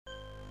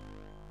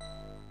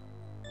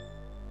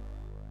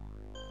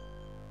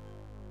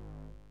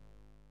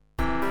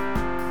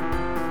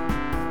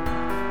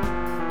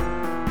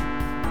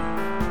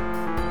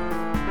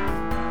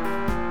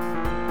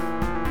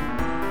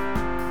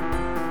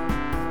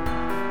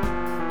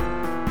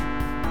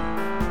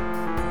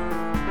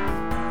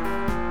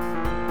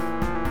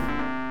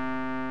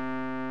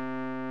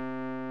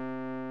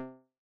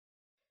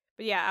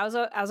yeah,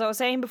 as I was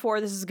saying before,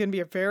 this is going to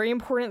be a very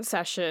important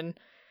session.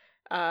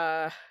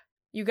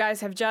 You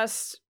guys have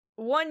just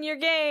won your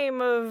game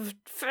of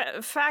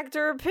fact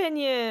or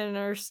opinion,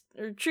 or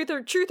truth or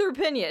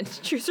opinion,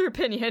 truth or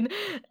opinion,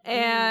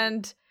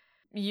 and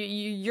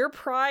your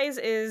prize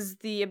is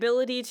the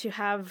ability to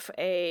have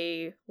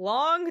a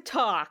long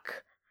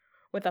talk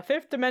with a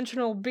fifth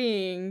dimensional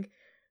being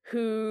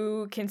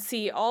who can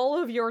see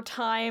all of your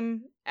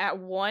time at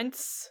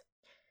once.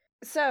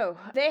 So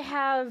they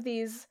have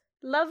these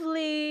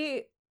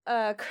lovely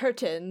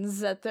curtains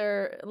that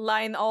they're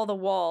line all the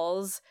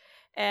walls,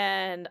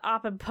 and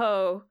Op and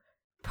Poe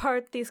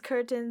part these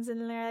curtains,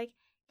 and they're like,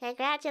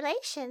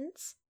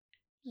 "Congratulations,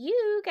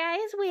 you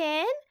guys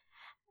win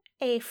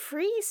a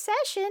free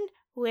session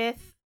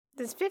with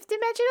this fifth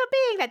dimensional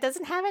being that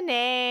doesn't have a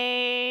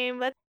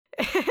name."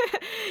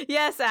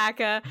 Yes,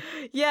 Akka.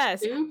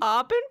 Yes,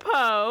 Op and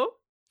Poe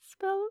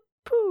spell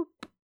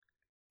poop.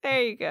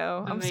 There you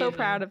go. Amazing. I'm so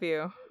proud of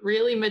you.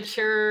 Really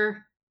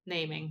mature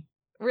naming.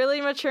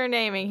 Really mature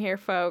naming here,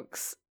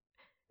 folks.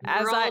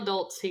 We're all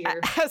adults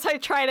here. As I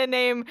try to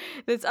name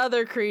this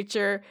other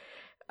creature,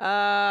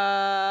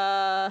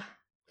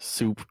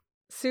 Soup.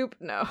 Soup?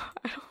 No,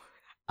 I don't.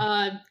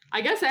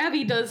 I guess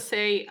Abby does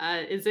say,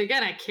 is it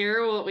gonna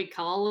care what we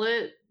call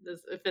it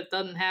if it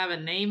doesn't have a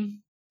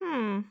name?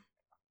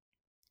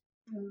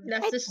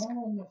 Let's just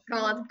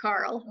call it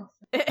Carl.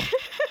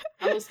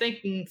 I was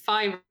thinking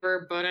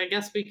Fiverr, but I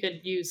guess we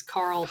could use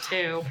Carl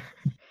too.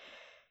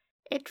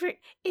 It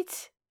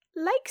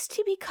likes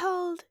to be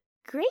called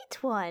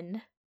Great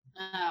One.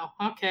 Oh,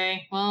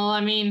 okay. Well,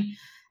 I mean,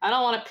 I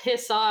don't want to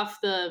piss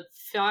off the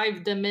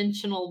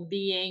 5-dimensional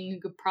being who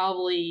could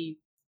probably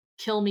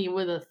kill me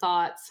with a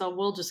thought, so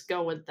we'll just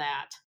go with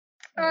that.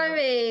 I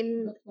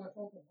mean,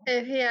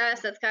 if he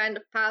has that kind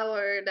of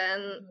power,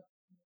 then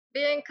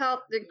being called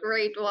the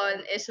Great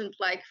One isn't,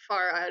 like,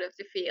 far out of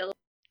the field.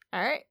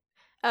 Alright.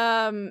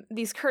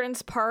 These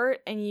curtains part,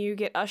 and you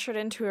get ushered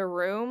into a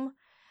room.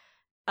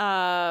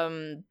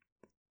 The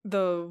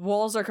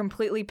walls are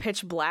completely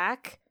pitch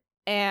black,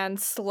 and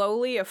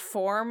slowly a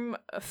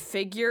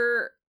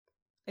figure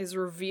is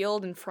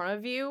revealed in front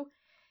of you.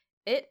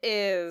 It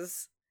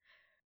is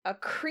a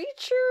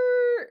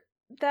creature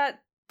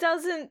that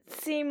doesn't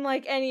seem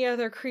like any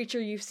other creature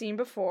you've seen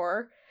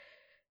before.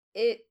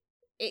 It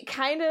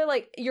kind of,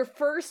 like, your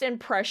first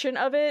impression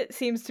of it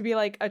seems to be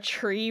like a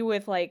tree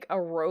with, like,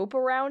 a rope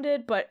around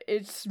it, but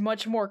it's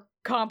much more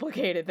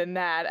complicated than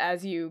that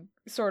as you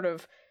sort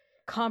of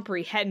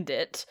comprehend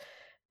it.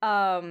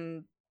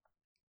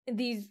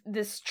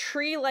 This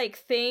tree-like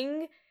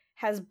thing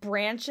has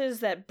branches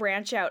that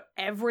branch out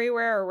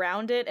everywhere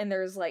around it, and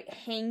there's, like,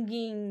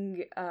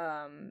 hanging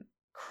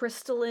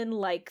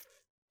crystalline-like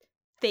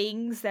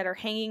things that are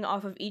hanging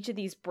off of each of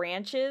these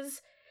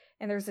branches,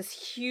 and there's this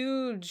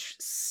huge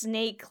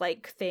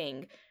snake-like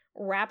thing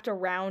wrapped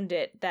around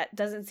it that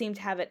doesn't seem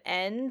to have an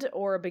end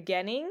or a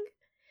beginning,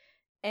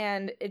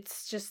 and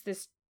it's just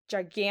this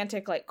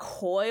gigantic, like,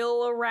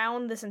 coil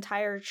around this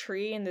entire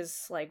tree, and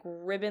this, like,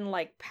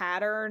 ribbon-like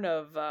pattern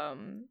of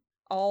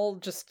all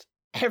just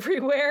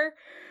everywhere.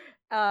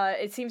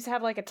 It seems to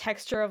have, like, a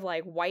texture of,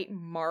 like, white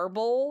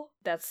marble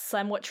that's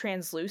somewhat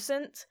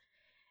translucent,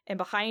 and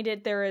behind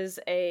it there is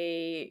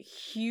a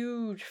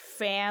huge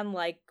fan,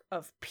 like,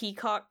 of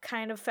peacock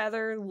kind of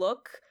feather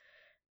look,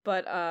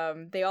 but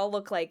they all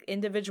look like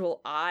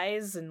individual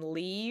eyes and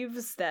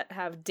leaves that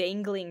have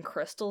dangling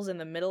crystals in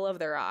the middle of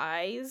their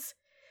eyes.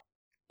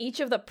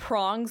 Each of the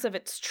prongs of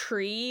its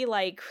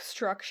tree-like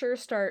structure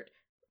start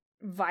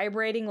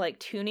vibrating like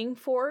tuning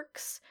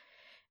forks,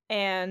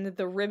 and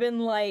the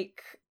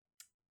ribbon-like,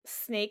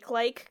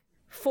 snake-like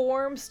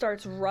form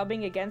starts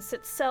rubbing against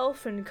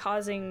itself and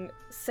causing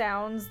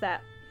sounds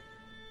that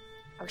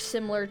are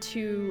similar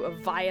to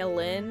a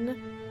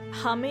violin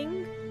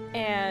humming,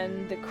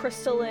 and the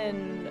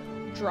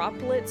crystalline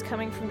droplets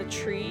coming from the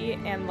tree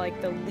and,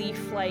 like, the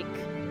leaf-like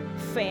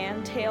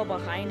fan tail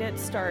behind it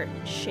start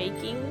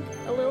shaking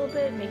a little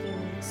bit, making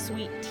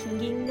sweet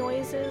tinging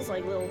noises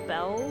like little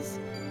bells,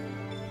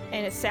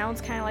 and it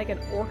sounds kind of like an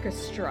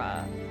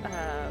orchestra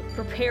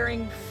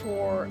preparing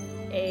for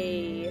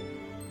a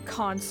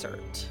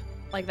concert,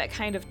 like that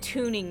kind of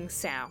tuning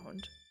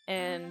sound.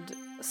 And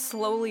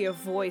slowly a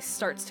voice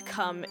starts to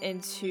come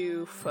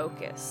into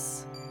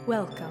focus.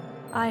 "Welcome.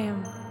 I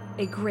am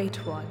a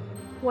Great One.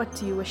 What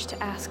do you wish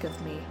to ask of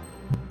me?"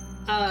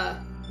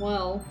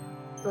 Well,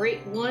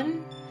 Great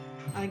One?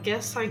 I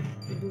guess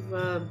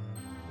to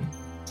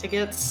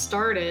get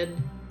started,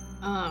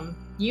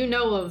 you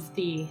know of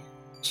the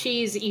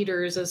cheese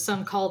eaters, as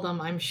some call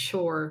them, I'm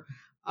sure.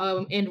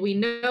 And we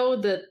know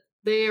that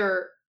they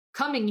are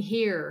coming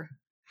here.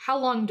 How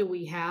long do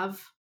we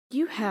have?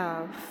 You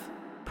have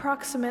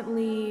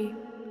approximately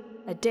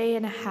a day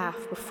and a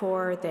half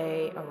before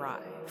they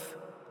arrive.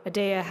 A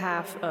day and a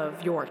half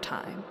of your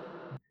time.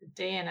 A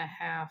day and a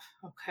half,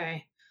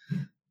 okay.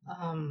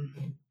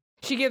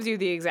 She gives you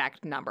the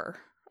exact number.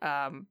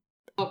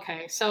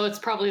 Okay, so it's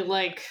probably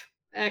like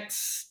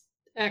X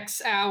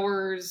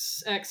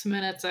hours, X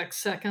minutes, X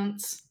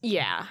seconds.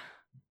 Yeah.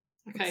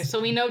 Okay, so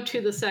we know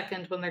to the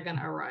second when they're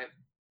gonna arrive.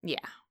 Yeah.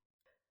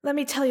 Let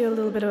me tell you a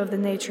little bit of the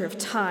nature of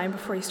time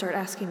before you start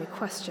asking me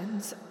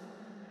questions.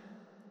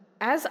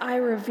 As I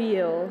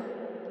reveal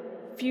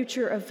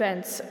future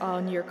events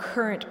on your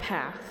current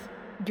path,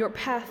 your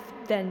path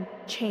then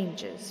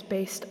changes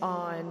based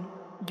on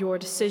your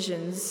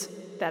decisions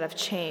that have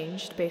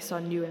changed based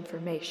on new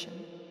information.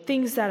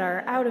 Things that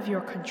are out of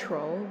your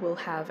control will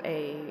have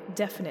a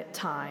definite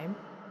time,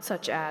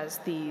 such as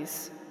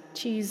these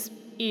cheese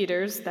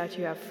eaters that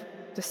you have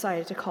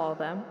decided to call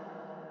them,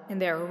 and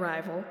their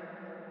arrival.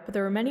 But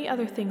there are many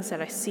other things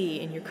that I see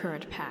in your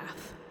current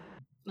path.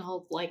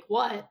 Oh, like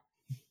what?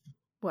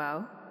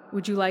 Well,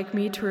 would you like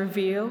me to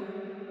reveal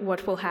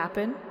what will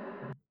happen?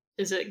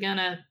 Is it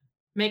gonna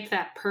make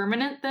that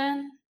permanent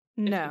then?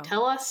 If No. you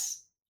tell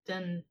us,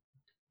 then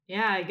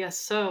yeah, I guess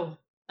so.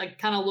 I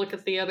kind of look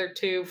at the other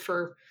two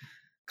for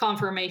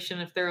confirmation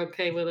if they're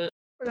okay with it.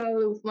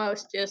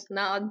 Lufmos just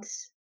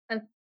nods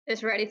and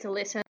is ready to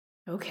listen.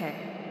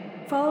 Okay.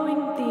 Following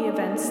the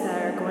events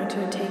that are going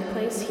to take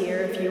place here,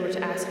 if you were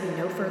to ask me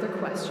no further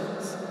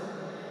questions,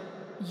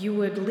 you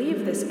would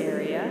leave this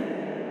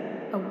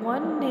area. A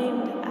one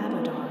named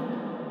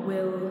Abaddon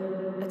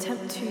will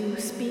attempt to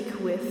speak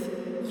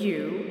with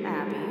you,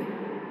 Abby,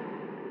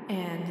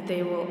 and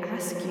they will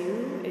ask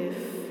you if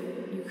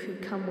you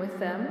could come with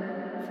them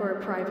for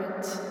a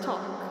private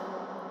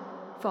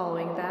talk.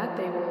 Following that,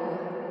 they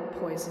will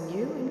poison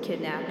you and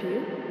kidnap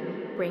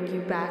you, bring you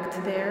back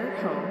to their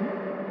home,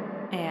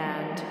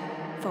 and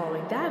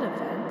following that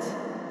event,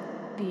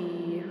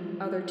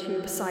 the other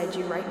two beside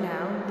you right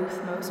now,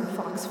 Luthmos and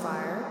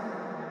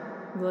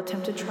Foxfire, will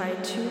attempt to try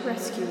to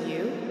rescue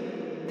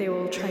you. They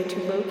will try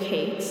to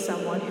locate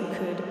someone who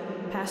could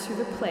pass through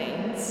the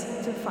plains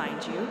to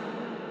find you,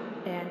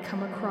 and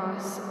come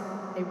across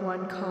a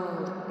one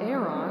called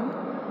Aaron,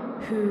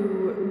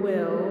 who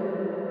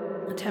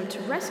will attempt to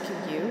rescue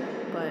you,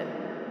 but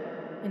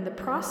in the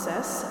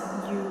process,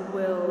 you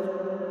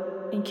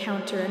will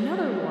encounter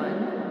another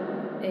one,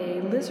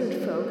 a lizard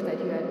folk that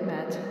you had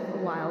met a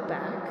while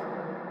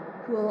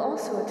back, who will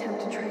also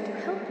attempt to try to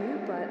help you,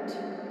 but...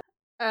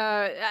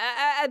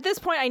 At this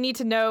point, I need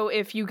to know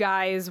if you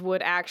guys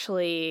would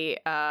actually,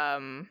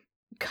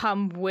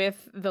 come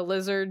with the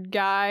lizard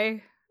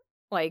guy,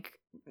 like,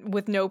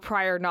 with no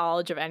prior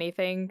knowledge of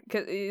anything.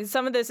 Because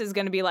some of this is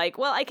going to be like,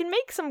 well, I can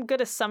make some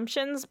good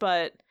assumptions,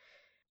 but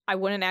I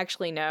wouldn't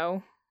actually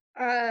know.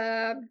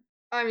 I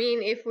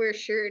mean, if we're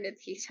sure that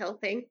he's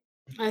helping.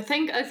 I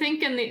think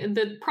in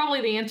the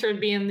probably the answer would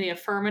be in the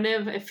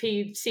affirmative if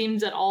he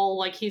seems at all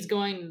like he's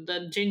going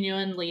to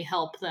genuinely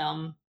help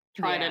them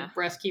try to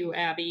rescue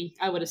Abby,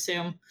 I would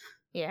assume.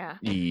 Yeah.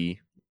 E.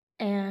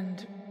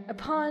 And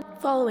upon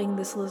following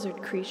this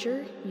lizard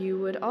creature, you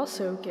would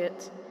also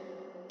get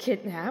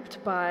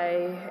kidnapped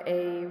by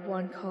a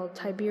one called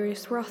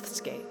Tiberius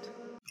Rothsgate.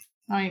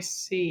 I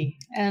see.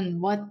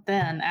 And what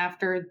then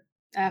after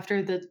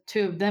the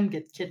two of them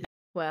get kidnapped?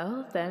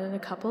 Well, then in a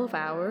couple of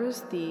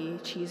hours, the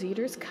cheese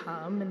eaters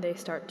come and they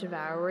start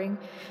devouring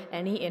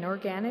any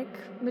inorganic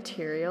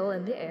material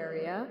in the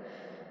area.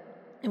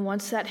 And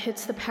once that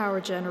hits the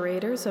power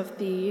generators of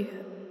the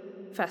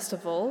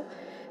festival,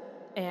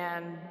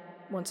 and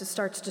once it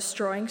starts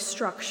destroying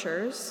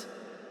structures,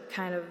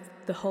 kind of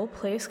the whole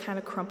place kind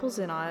of crumples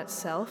in on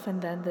itself,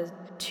 and then the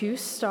two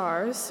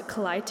stars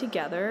collide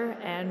together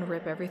and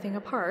rip everything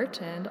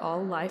apart, and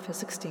all life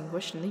is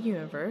extinguished in the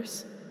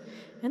universe.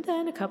 And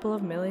then a couple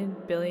of million,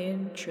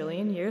 billion,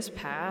 trillion years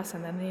pass,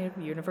 and then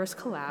the universe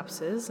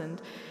collapses,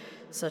 and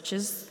such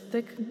is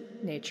the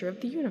nature of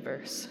the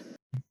universe.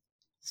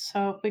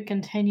 So if we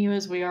continue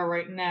as we are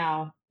right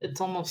now,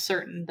 it's almost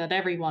certain that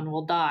everyone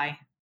will die.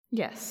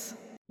 Yes.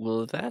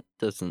 Well, that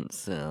doesn't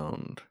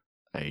sound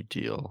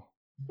ideal.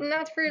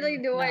 Not really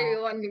the way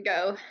we want to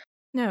go.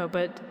 No,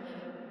 but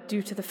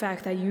due to the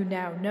fact that you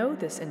now know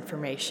this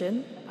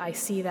information, I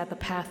see that the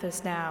path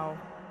is now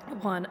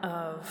one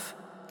of...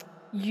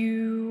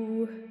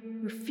 You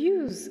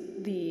refuse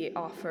the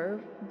offer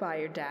by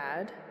your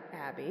dad,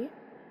 Abby.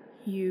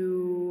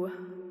 You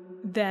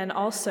then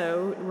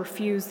also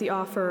refuse the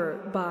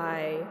offer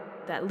by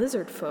that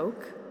lizard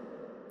folk.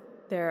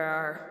 There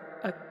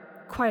are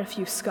quite a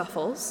few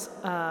scuffles,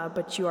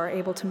 but you are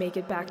able to make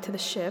it back to the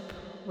ship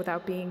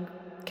without being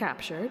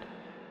captured.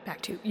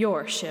 Back to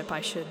your ship,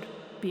 I should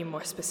be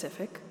more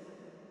specific.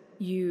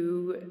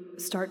 You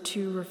start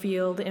to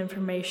reveal the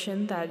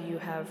information that you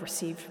have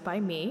received by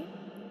me,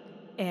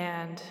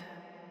 and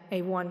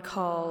a one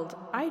called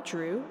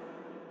Idrew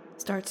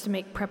starts to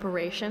make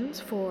preparations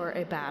for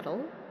a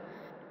battle,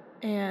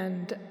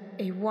 and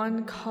a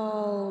one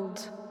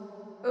called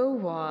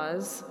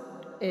Owaz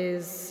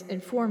is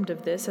informed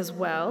of this as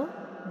well.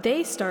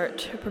 They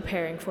start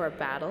preparing for a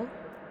battle,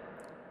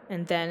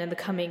 and then in the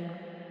coming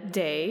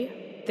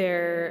day,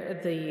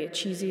 the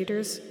cheese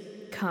eaters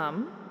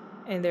come,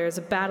 and there's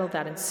a battle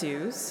that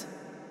ensues,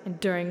 and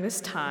during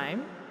this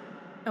time,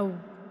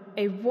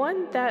 a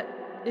one that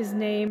is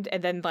named,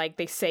 and then like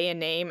they say a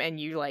name and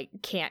you like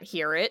can't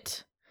hear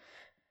it,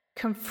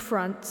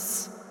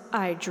 confronts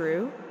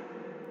Idrew.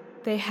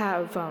 They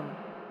have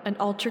an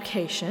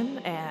altercation,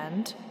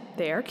 and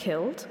they are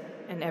killed,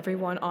 and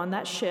everyone on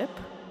that ship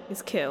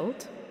is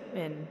killed,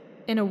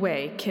 in a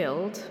way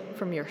killed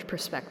from your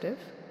perspective.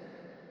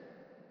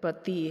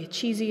 But the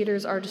cheese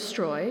eaters are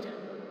destroyed,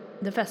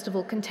 the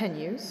festival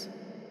continues,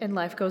 and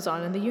life goes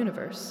on in the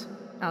universe,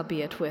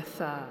 albeit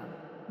with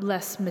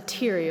less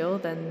material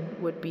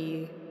than would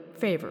be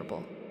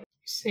favorable.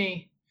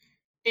 See.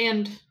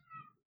 And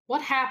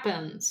what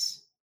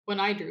happens when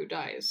Idru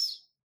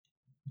dies?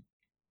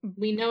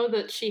 We know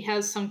that she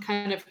has some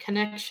kind of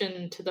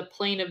connection to the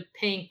plane of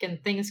pink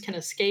and things can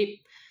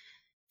escape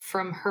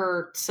from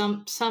her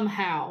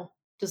somehow.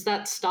 Does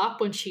that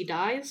stop when she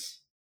dies?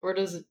 Or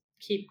does it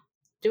keep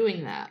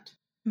doing that?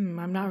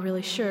 I'm not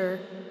really sure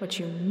what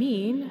you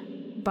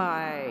mean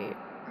by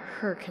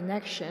her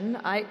connection.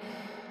 I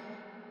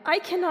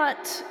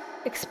cannot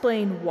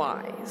explain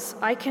whys.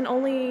 I can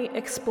only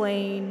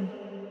explain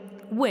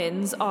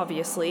wins,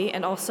 obviously,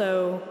 and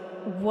also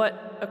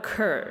what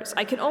occurs.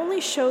 I can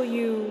only show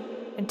you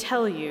and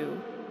tell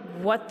you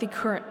what the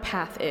current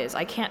path is.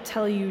 I can't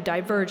tell you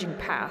diverging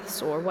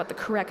paths or what the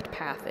correct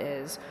path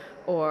is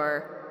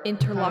or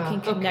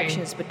interlocking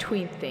connections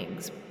between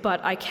things.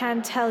 But I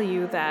can tell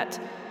you that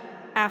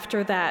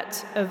after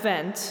that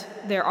event,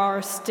 there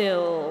are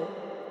still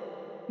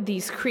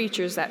these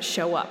creatures that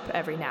show up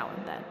every now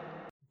and then.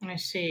 I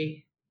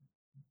see.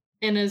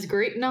 In as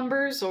great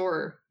numbers,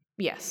 or?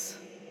 Yes.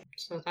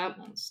 So that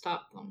won't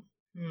stop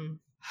them.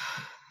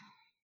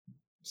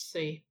 Let's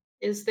see.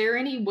 Is there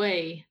any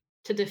way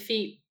to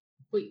defeat...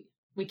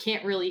 We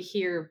can't really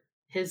hear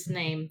his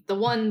name. The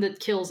one that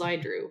kills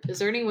Idru. Is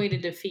there any way to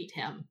defeat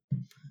him?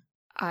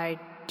 I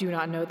do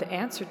not know the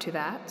answer to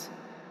that,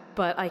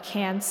 but I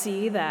can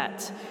see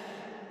that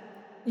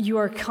you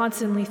are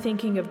constantly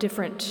thinking of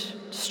different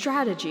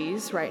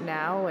strategies right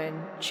now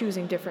and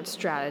choosing different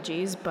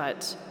strategies,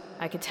 but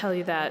I can tell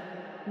you that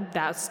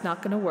that's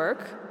not going to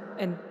work,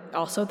 and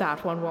also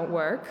that one won't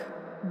work.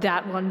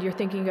 That one you're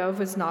thinking of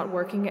is not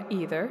working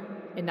either,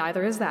 and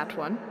neither is that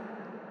one.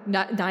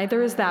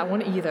 Neither is that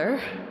one either.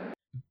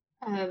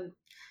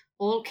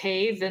 Well,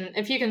 okay, then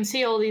if you can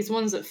see all these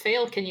ones that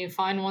fail, can you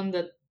find one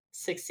that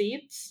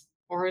succeeds?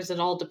 Or is it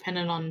all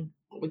dependent on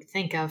what we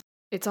think of?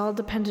 It's all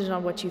dependent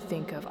on what you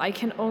think of. I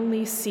can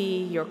only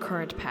see your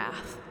current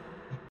path.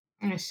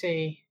 I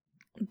see.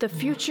 The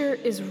future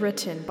is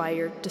written by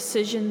your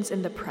decisions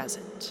in the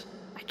present.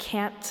 I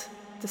can't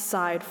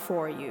decide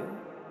for you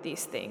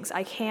these things.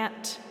 I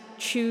can't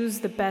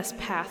choose the best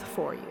path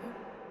for you.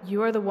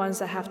 You are the ones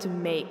that have to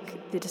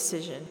make the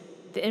decision.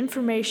 The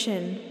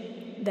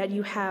information that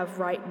you have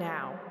right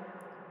now,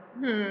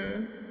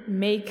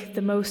 make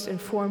the most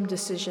informed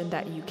decision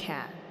that you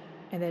can,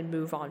 and then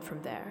move on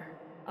from there.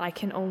 I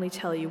can only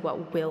tell you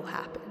what will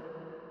happen.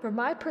 From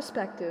my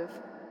perspective,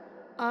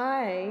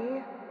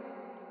 I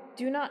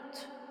do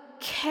not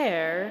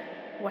care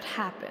what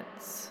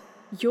happens.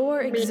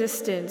 Your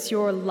existence,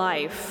 your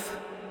life,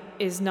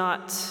 is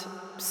not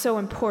so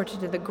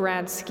important in the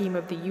grand scheme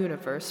of the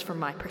universe from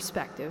my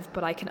perspective,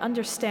 but I can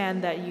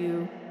understand that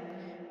you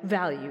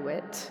value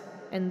it,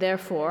 and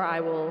therefore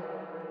I will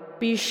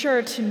be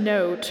sure to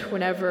note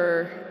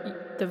whenever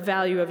the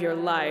value of your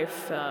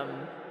life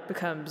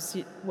becomes,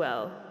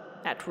 well,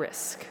 at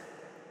risk.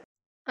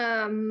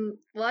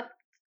 What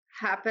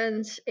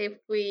happens if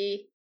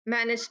we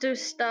manage to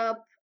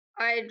stop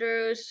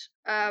Idru's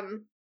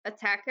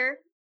attacker?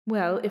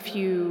 Well, if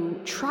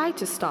you try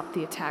to stop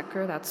the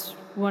attacker, that's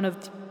one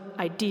of the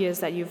ideas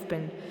that you've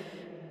been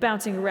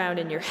bouncing around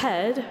in your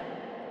head.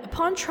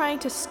 Upon trying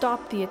to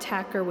stop the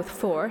attacker with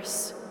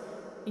force,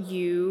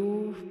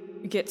 you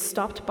get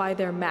stopped by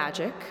their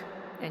magic,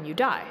 and you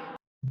die.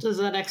 Does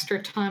that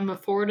extra time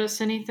afford us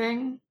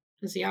anything?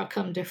 Is the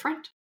outcome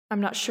different?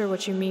 I'm not sure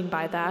what you mean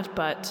by that,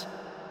 but...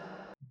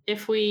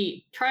 If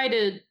we try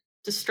to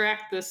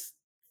distract this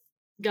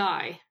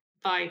guy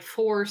by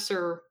force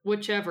or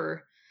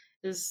whichever,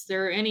 is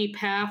there any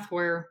path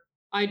where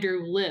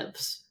Idru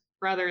lives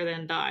rather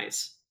than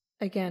dies?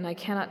 Again, I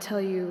cannot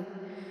tell you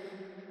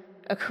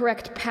a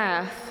correct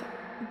path,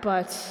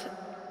 but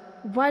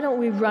why don't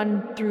we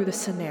run through the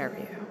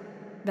scenario?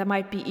 That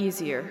might be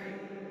easier.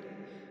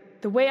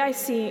 The way I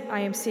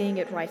am seeing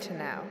it right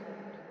now.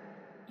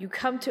 You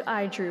come to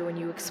Idru and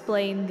you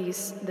explain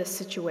this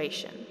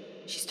situation.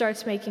 She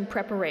starts making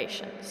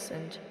preparations,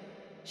 and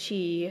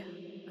she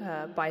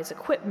buys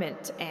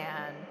equipment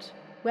and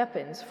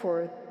weapons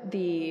for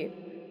the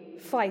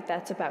fight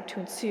that's about to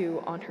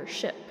ensue on her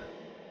ship.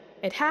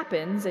 It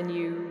happens, and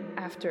you,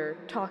 after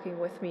talking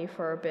with me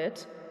for a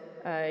bit,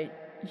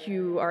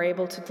 you are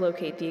able to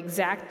locate the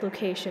exact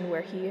location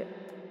where he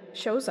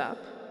shows up.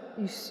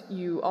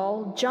 You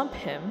all jump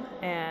him,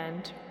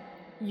 and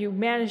you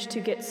manage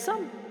to get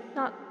some,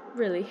 not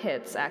really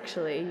hits,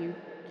 actually.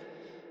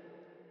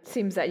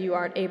 Seems that you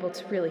aren't able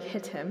to really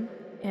hit him,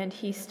 and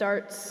he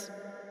starts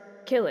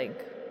killing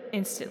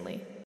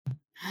instantly.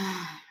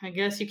 I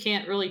guess you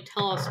can't really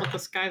tell us what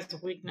this guy's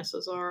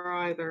weaknesses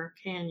are either,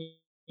 can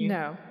you?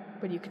 No,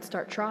 but you could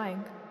start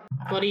trying.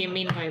 What do you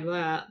mean by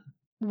that?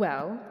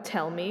 Well,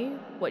 tell me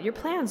what your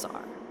plans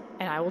are,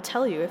 and I will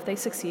tell you if they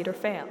succeed or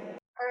fail.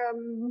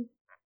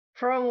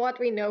 From what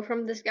we know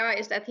from this guy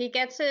is that he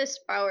gets his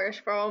powers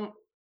from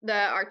the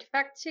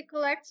artifacts he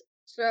collects.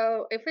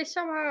 So if we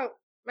somehow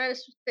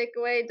manage to take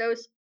away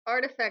those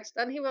artifacts,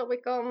 then he will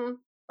become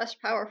less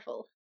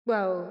powerful.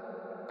 Well,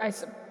 I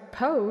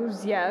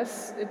suppose,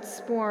 yes.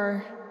 It's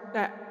more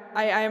that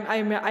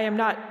I am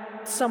not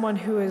someone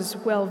who is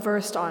well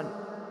versed on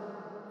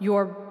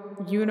your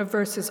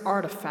universe's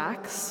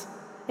artifacts.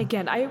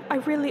 Again, I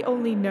really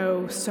only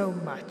know so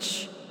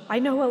much. I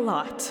know a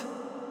lot.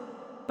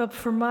 But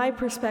from my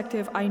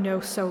perspective, I know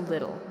so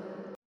little.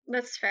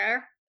 That's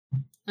fair.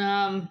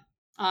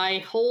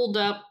 I hold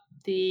up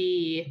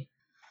the.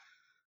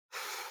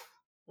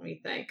 Let me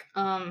think.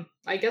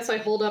 I guess I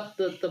hold up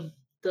the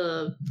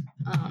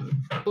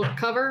book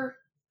cover.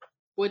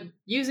 Would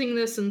using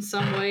this in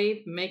some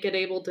way make it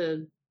able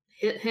to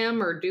hit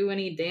him or do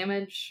any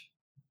damage?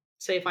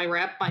 Say if I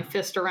wrap my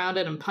fist around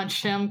it and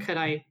punched him,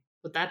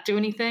 would that do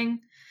anything?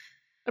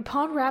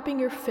 Upon wrapping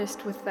your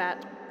fist with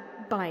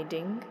that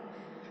binding,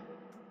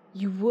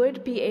 you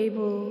would be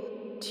able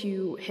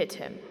to hit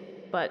him,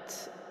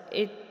 but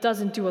it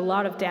doesn't do a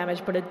lot of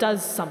damage, but it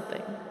does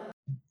something.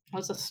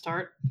 What's a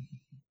start?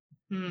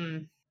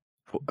 It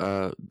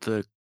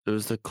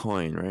was the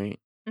coin, right?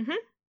 Mm-hmm.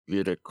 You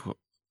had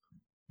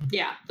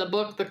Yeah, the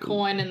book, the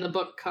coin, and the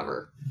book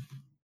cover.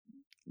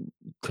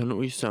 Couldn't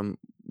we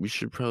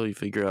should probably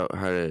figure out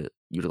how to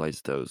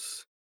utilize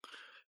those,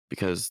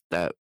 because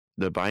the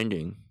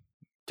binding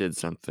did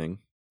something,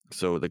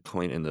 so the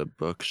coin and the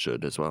book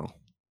should as well.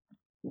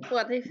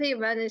 What if he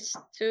managed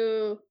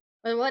to?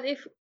 Well, what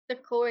if the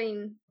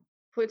coin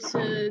puts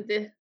us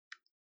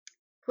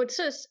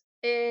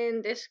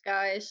in this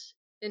guy's,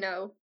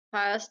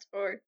 past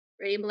or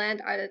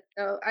dreamland? I don't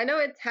know. I know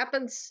it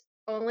happens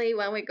only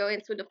when we go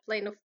into the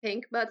plane of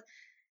pink, but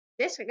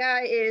this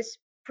guy is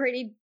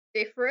pretty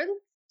different.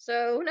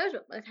 So who knows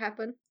what might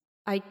happen?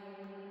 I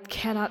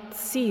cannot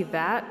see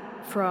that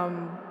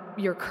from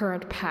your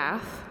current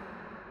path.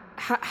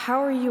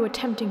 How are you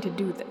attempting to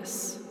do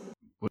this?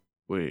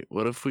 Wait,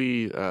 what if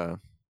we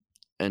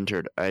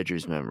entered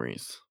Idru's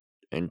memories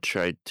and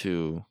tried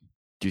to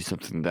do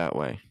something that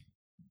way?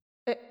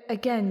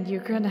 Again,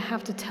 you're gonna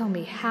have to tell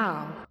me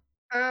how.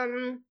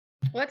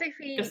 What if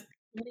we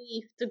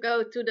leave to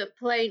go to the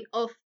plane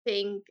of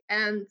pink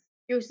and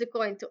use the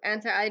coin to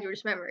enter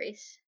Idru's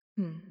memories?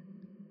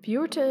 If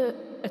you were to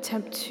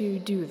attempt to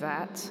do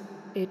that,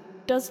 it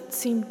doesn't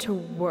seem to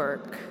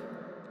work.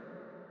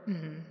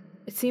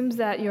 It seems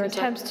that your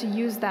attempts to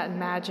use that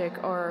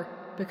magic are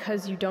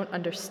because you don't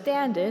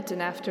understand it,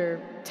 and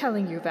after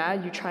telling you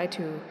that, you try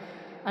to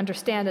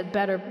understand it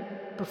better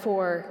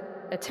before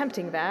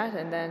attempting that,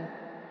 and then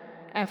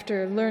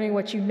after learning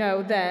what you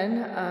know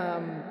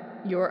then,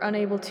 you're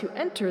unable to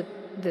enter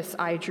this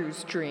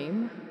Idru's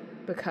dream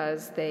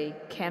because they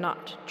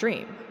cannot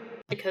dream.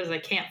 Because they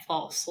can't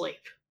fall asleep.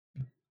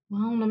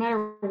 Well, no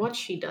matter what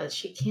she does,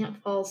 she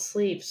can't fall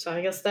asleep, so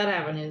I guess that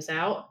avenue's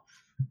out.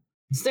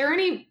 Is there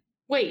any...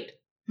 Wait.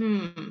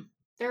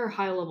 There are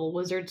high-level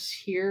wizards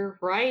here,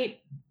 right?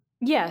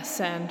 Yes,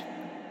 and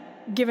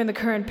given the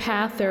current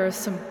path, there are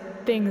some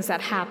things that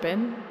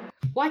happen.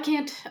 Why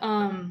can't,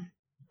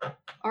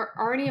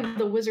 are any of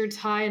the wizards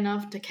high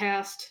enough to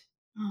cast...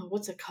 Oh,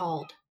 what's it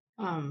called?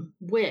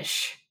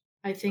 Wish,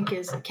 I think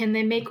is... Can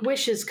they make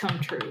wishes come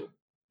true?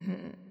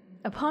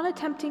 Upon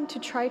attempting to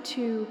try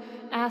to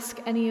ask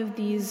any of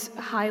these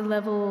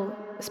high-level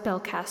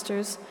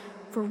spellcasters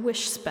for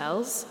wish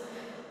spells,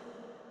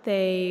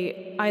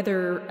 they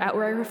either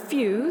outright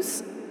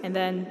refuse, and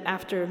then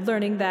after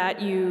learning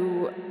that,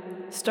 you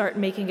start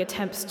making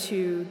attempts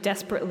to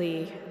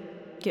desperately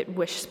get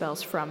wish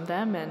spells from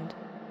them, and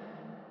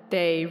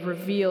they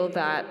reveal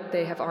that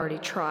they have already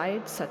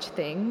tried such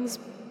things,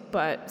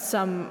 but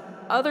some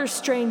other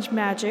strange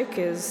magic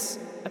is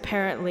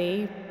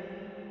apparently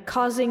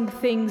causing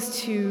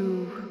things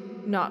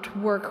to not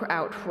work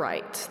out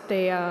right.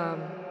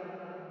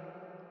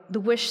 The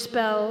wish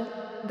spell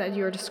that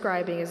you're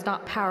describing is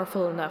not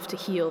powerful enough to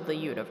heal the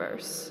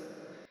universe.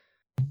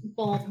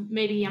 Well,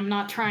 maybe I'm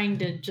not trying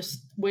to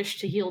just wish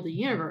to heal the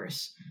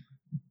universe.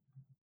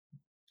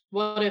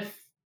 What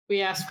if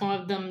we ask one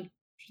of them,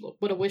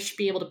 would a wish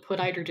be able to put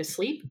Idru to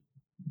sleep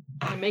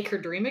and make her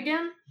dream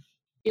again?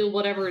 Heal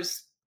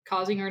whatever's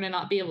causing her to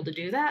not be able to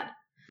do that?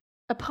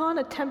 Upon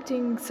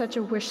attempting such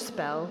a wish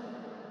spell,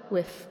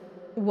 with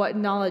what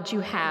knowledge you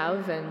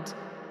have and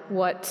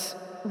what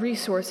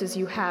resources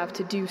you have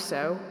to do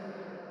so,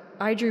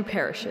 Idru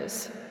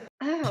perishes.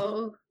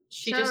 Oh.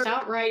 She just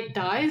outright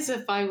dies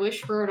if I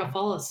wish for her to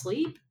fall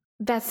asleep?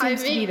 That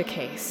seems to be the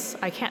case.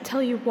 I can't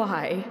tell you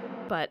why,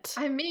 but...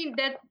 I mean,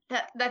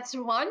 that's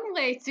one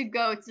way to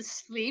go to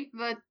sleep,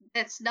 but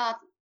that's not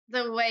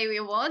the way we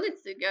want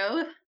it to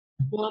go.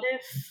 What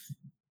if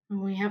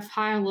we have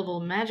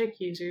high-level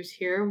magic users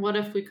here? What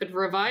if we could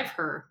revive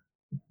her?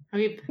 I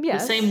mean,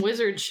 yes. The same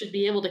wizard should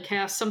be able to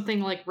cast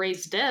something like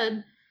Raise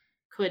Dead.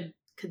 Could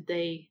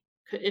they,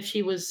 if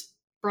she was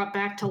brought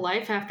back to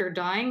life after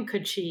dying,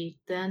 could she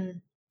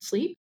then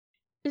sleep?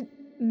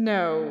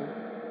 No.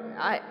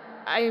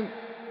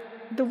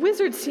 The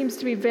wizard seems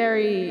to be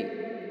very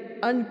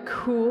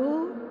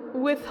uncool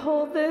with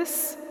all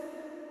this.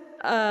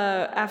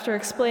 After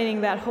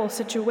explaining that whole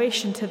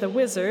situation to the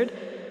wizard,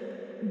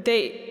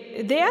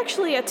 they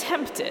actually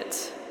attempt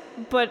it,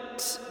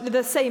 but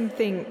the same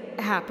thing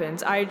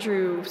happens.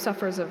 Idru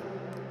suffers a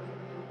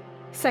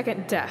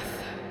second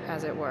death,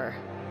 as it were.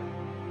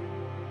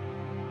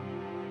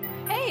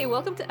 Hey,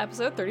 welcome to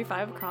episode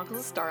 35 of Chronicles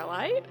of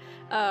Starlight.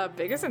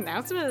 Biggest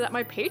announcement is that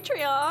my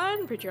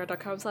Patreon,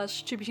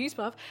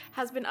 patreon.com/ChibiCheesePuff,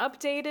 has been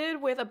updated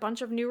with a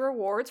bunch of new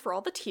rewards for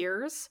all the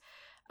tiers.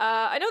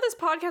 I know this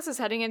podcast is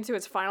heading into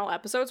its final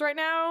episodes right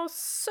now,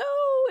 so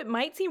it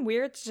might seem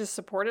weird to just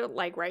support it,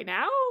 like, right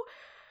now.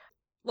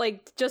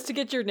 Like, just to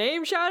get your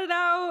name shouted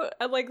out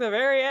at, like, the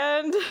very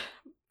end,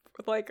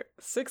 with, like,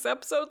 6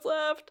 episodes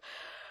left.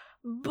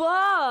 But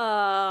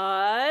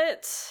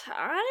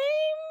I'm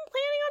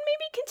planning on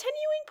maybe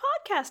continuing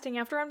podcasting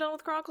after I'm done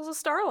with Chronicles of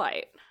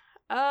Starlight.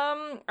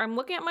 I'm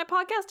looking at my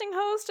podcasting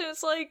host, and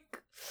it's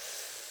like,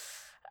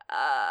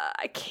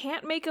 I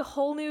can't make a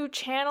whole new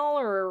channel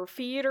or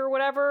feed or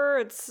whatever.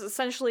 It's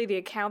essentially the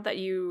account that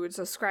you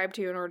subscribe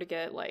to in order to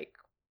get, like,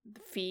 the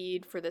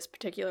feed for this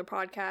particular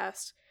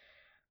podcast.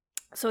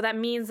 So that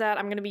means that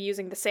I'm going to be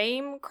using the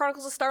same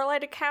Chronicles of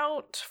Starlight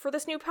account for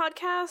this new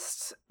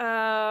podcast.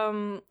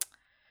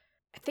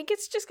 I think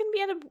it's just going to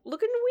end up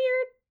looking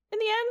weird in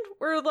the end,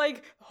 where,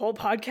 like, the whole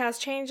podcast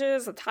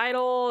changes, the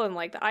title and,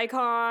 like, the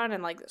icon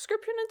and, like, the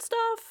description and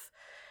stuff.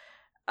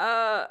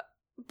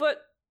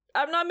 But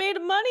I'm not made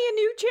of money and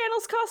new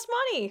channels cost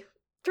money,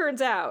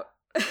 turns out.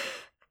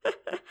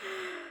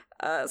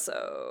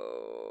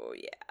 So,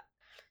 yeah.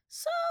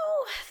 So,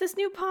 this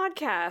new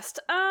podcast,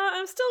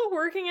 I'm still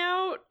working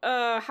out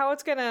how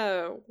it's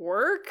gonna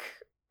work,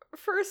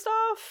 first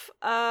off.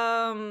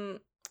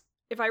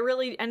 If I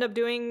really end up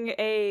doing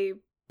a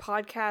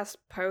podcast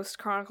post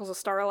Chronicles of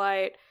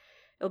Starlight,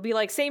 it'll be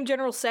like same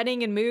general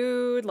setting and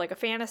mood, like a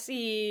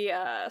fantasy,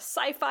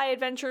 sci-fi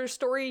adventure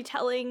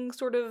storytelling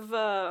sort of,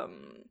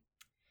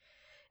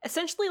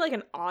 essentially like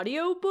an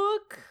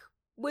audiobook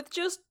with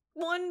just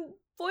one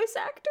voice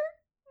actor,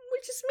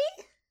 which is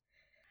me.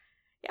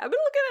 Yeah, I've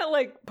been looking at,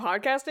 like,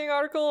 podcasting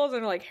articles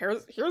and, like,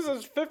 here's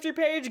this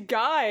 50-page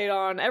guide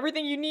on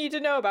everything you need to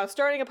know about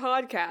starting a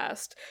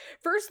podcast.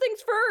 First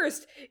things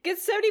first, get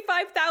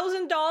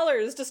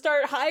 $75,000 to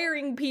start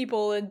hiring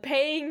people and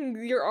paying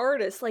your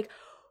artists. Like,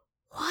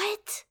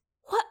 what?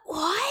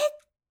 What?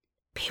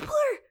 People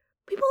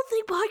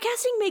think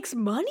podcasting makes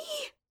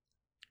money?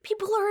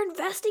 People are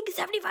investing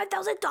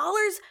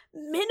 $75,000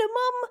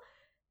 minimum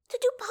to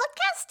do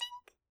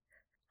podcasting?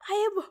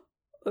 I am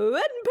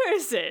one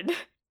person.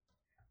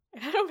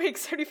 And I don't make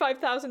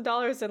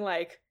 $75,000 in,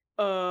 like,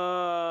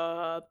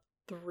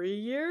 3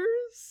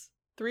 years?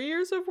 3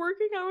 years of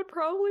working, I would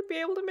probably be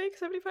able to make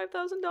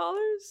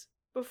 $75,000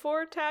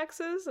 before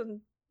taxes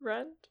and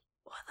rent.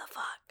 What the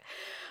fuck?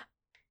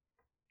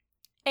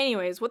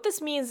 Anyways, what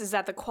this means is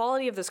that the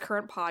quality of this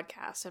current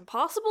podcast and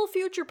possible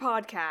future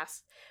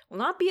podcasts will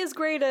not be as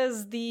great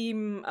as the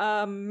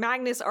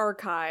Magnus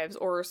Archives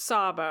or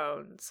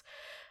Sawbones.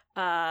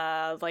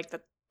 Like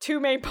the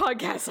 2 main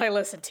podcasts I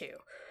listen to.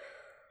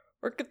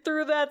 Working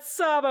through that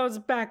Sawbones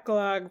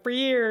backlog for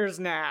years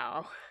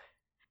now.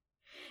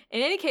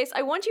 In any case,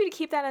 I want you to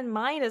keep that in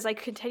mind as I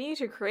continue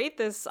to create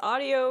this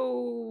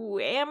audio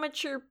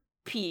amateur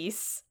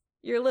piece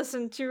you're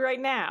listening to right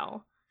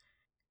now.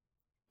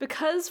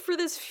 Because for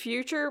this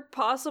future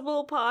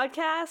possible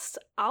podcast,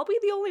 I'll be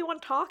the only one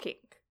talking.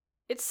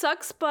 It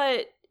sucks,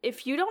 but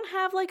if you don't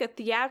have, like, a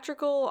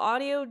theatrical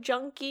audio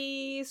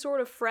junkie sort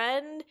of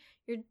friend,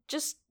 you're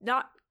just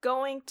not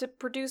going to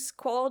produce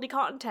quality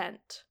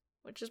content.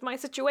 Which is my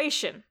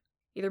situation.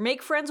 Either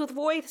make friends with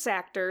voice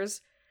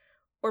actors,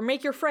 or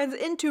make your friends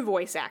into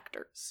voice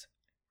actors.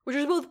 Which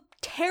is both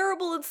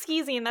terrible and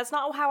skeezy, and that's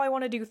not how I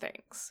want to do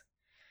things.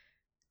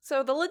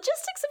 So the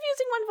logistics of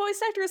using one voice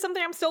actor is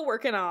something I'm still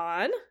working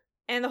on.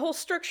 And the whole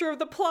structure of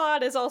the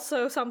plot is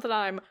also something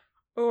I'm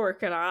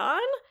working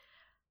on.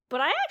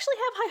 But I actually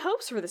have high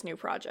hopes for this new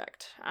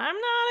project. I'm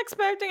not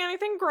expecting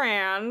anything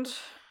grand.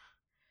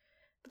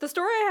 But the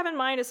story I have in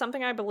mind is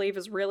something I believe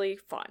is really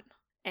fun.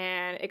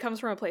 And it comes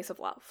from a place of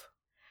love.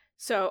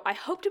 So I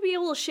hope to be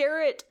able to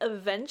share it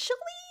eventually.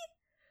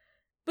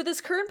 But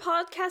this current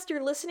podcast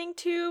you're listening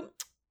to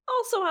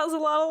also has a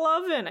lot of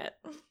love in it.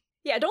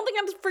 Yeah, don't think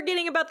I'm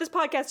forgetting about this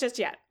podcast just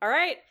yet,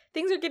 alright?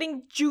 Things are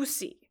getting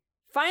juicy.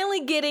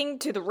 Finally getting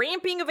to the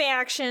ramping of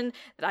action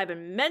that I've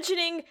been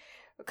mentioning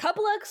a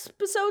couple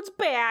episodes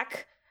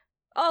back.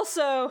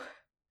 Also,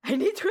 I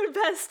need to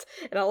invest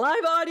in a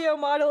live audio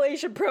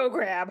modulation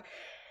program.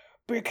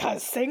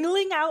 Because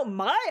singling out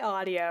my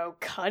audio,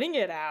 cutting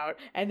it out,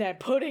 and then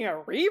putting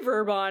a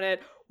reverb on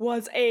it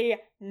was a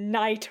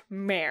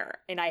nightmare,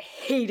 and I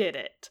hated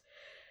it.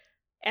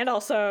 And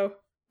also,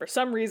 for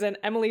some reason,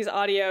 Emily's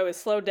audio is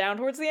slowed down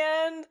towards the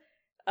end,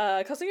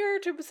 causing her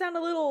to sound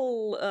a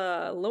little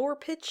lower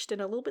pitched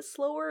and a little bit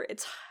slower.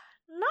 It's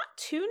not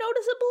too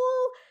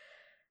noticeable.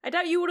 I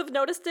doubt you would have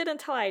noticed it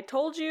until I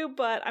told you,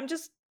 but I'm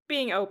just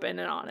being open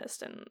and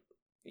honest and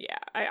Yeah,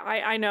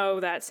 I know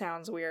that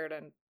sounds weird,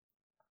 and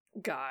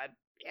God,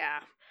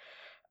 yeah.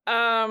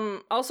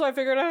 Also I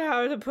figured out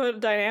how to put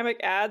dynamic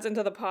ads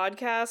into the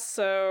podcast,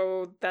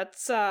 so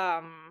that's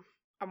I'm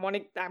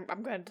going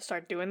to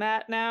start doing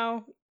that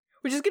now,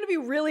 which is going to be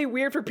really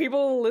weird for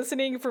people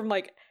listening from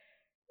like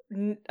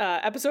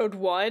episode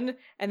 1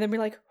 and then be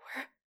like,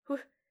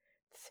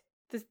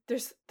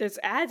 there's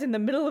ads in the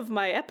middle of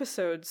my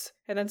episodes,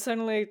 and then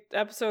suddenly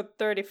episode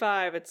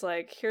 35 it's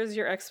like, here's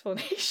your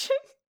explanation.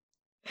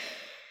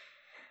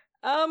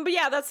 But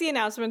yeah, that's the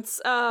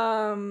announcements.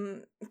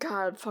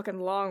 God, fucking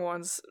long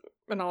ones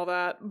and all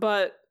that.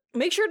 But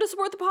make sure to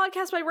support the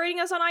podcast by rating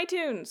us on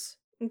iTunes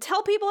and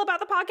tell people about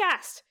the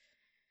podcast.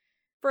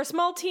 For a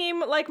small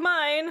team like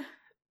mine,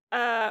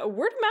 word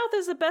of mouth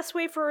is the best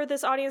way for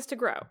this audience to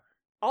grow.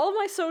 All of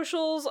my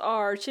socials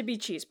are Chibi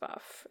Cheese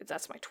Puff.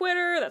 That's my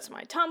Twitter, that's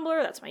my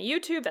Tumblr, that's my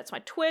YouTube, that's my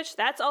Twitch,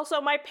 that's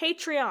also my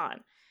Patreon.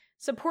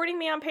 Supporting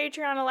me on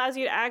Patreon allows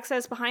you to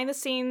access behind the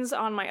scenes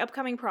on my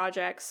upcoming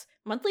projects,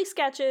 monthly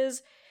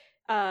sketches,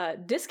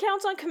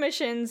 discounts on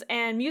commissions,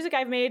 and music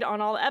I've made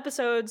on all the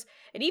episodes,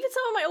 and even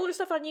some of my older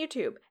stuff on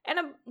YouTube, and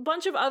a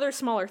bunch of other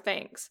smaller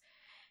things.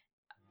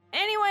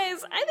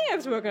 Anyways, I think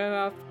I've spoken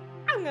enough.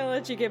 I'm gonna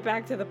let you get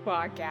back to the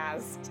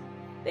podcast.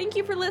 Thank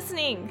you for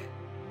listening.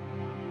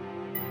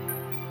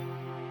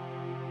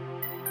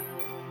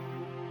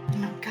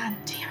 Oh, God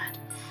damn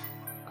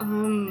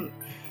it.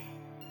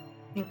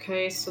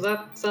 Okay, so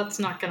that's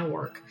not gonna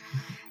work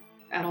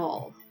at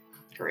all.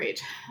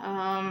 Great.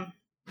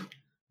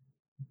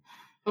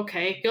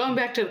 Okay, going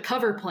back to the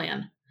cover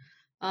plan.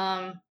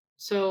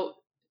 So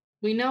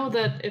we know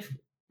that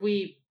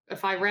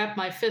if I wrap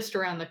my fist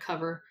around the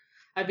cover,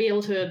 I'd be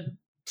able to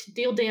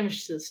deal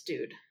damage to this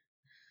dude.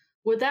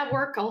 Would that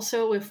work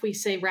also if we,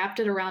 say, wrapped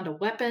it around a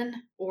weapon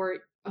or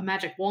a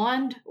magic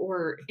wand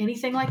or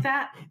anything like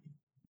that?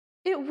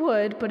 It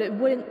would, but it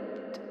wouldn't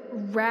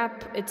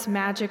wrap its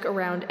magic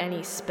around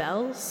any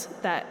spells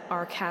that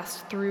are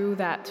cast through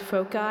that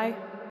foci.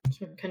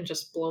 So we can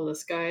just blow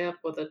this guy up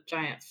with a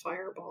giant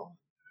fireball.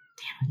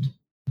 Damn it.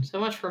 So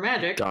much for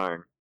magic.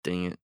 Darn.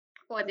 Dang it.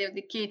 What if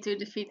the key to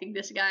defeating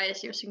this guy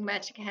is using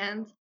magic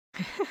hand?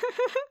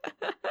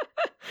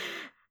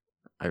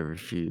 I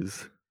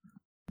refuse.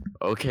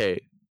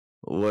 Okay,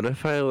 what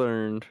if I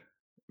learned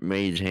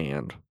Mage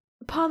Hand?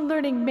 Upon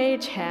learning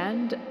Mage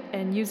Hand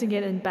and using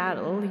it in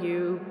battle,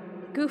 you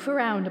goof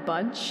around a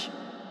bunch,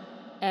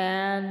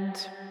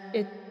 and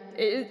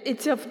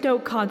it's of no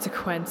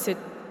consequence.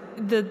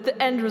 The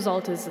end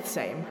result is the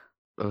same.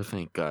 Oh,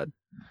 thank God.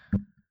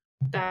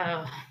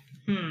 Out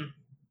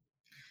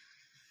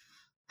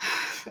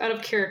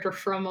of character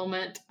for a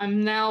moment,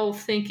 I'm now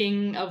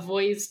thinking of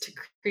ways to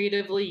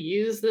creatively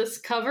use this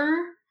cover,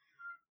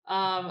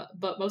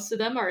 but most of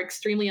them are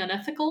extremely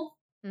unethical.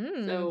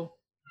 So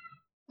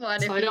I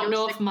don't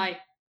know if my...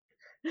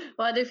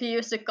 What if you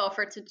use the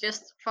cover to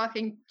just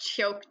fucking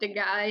choke the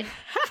guy?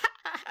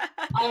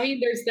 I mean,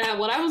 there's that.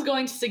 What I was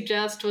going to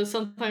suggest was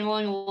something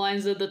along the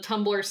lines of the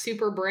Tumblr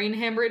super brain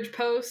hemorrhage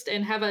post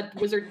and have a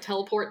wizard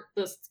teleport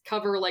this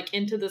cover like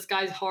into this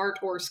guy's heart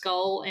or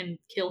skull and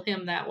kill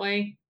him that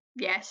way.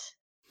 Yes.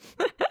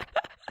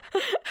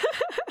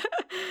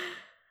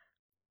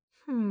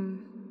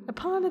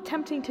 Upon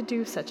attempting to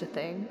do such a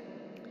thing,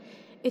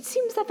 it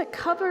seems that the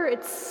cover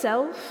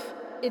itself,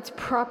 its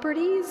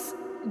properties,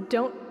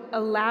 don't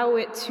allow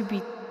it to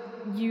be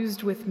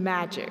used with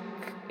magic.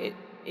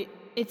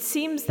 It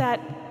seems that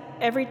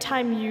every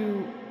time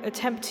you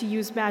attempt to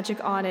use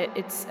magic on it,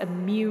 it's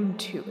immune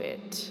to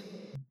it.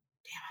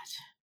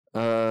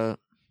 Damn it.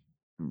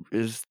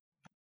 Is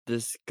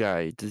this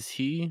guy, does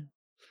he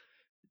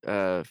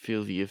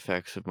feel the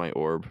effects of my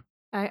orb?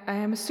 I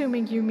am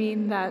assuming you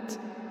mean that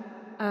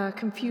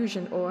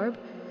confusion orb.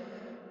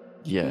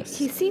 Yes.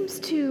 He seems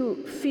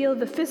to feel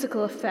the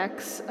physical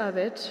effects of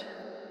it,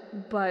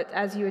 but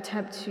as you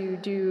attempt to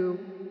do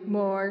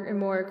more and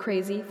more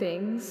crazy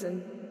things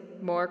and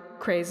more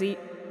crazy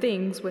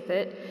things with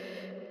it,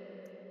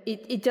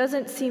 it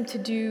doesn't seem to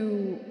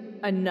do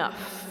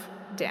enough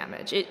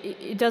damage.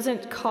 It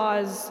doesn't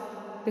cause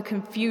the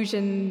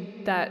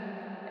confusion that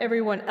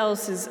everyone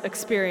else is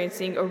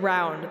experiencing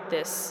around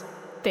this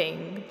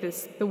thing,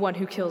 the one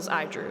who kills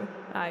Idru.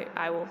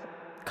 I will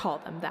call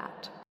them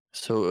that.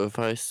 So if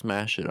I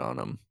smash it on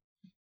him...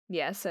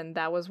 Yes, and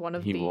that was one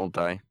of he won't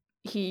die?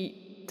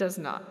 He does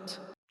not.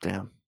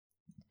 Damn.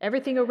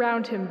 Everything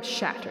around him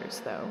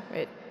shatters, though.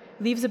 It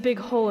leaves a big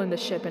hole in the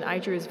ship, and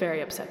Idru is very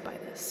upset by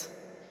this.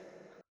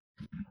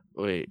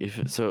 Wait, if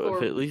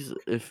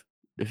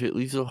it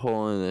leaves a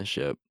hole in the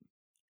ship,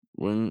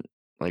 wouldn't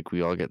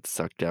we all get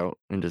sucked out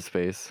into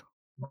space?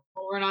 Well,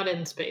 we're not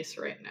in space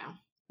right now.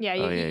 Yeah,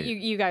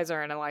 you guys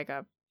are in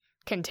a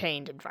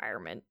contained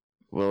environment.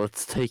 Well,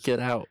 let's take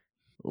it out.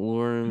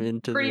 Lure him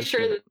into Pretty the sure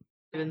ship.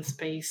 that in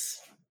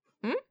space.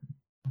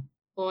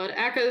 Well, what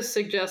Akka is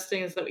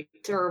suggesting is that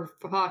or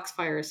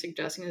Foxfire is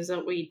suggesting is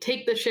that we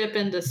take the ship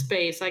into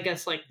space, I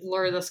guess,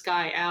 lure this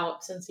guy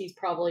out, since he's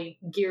probably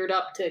geared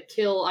up to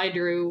kill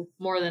Idru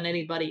more than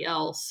anybody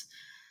else.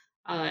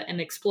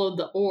 and explode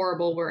the orb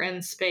while we're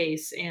in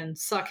space and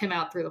suck him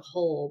out through the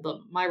hole. But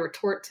my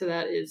retort to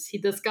that is,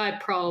 this guy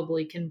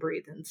probably can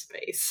breathe in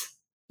space.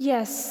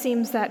 Yes,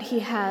 seems that he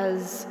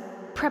has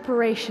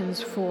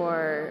preparations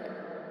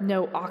for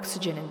no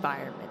oxygen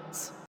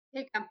environments.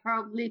 He can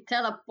probably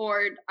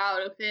teleport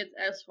out of it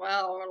as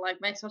well, or like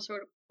make some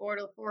sort of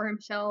portal for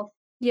himself.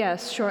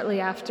 Yes, shortly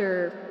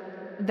after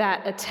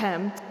that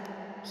attempt,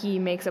 he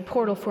makes a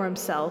portal for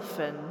himself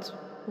and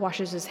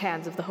washes his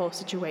hands of the whole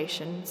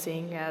situation,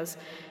 seeing as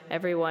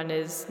everyone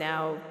is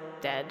now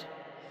dead.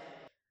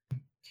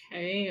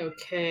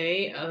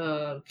 Okay.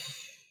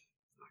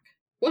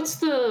 What's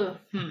the...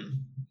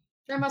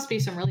 There must be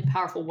some really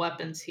powerful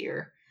weapons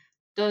here.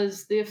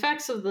 Does the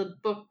effects of the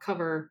book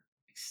cover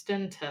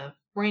extend to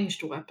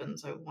ranged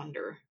weapons, I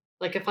wonder?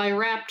 Like if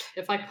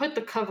I put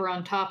the cover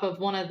on top of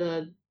one of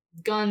the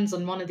guns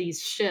on one of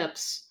these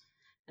ships,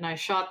 and I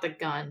shot the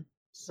gun,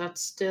 is that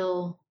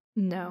still...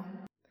 No.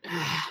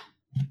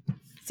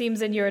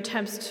 Seems in your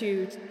attempts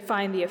to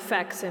find the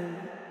effects in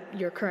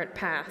your current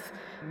path,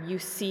 you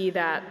see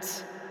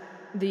that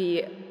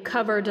the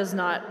cover does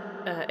not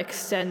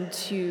extend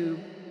to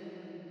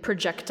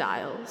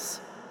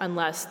projectiles,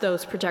 unless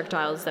those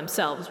projectiles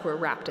themselves were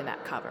wrapped in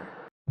that cover.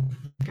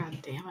 God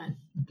damn it.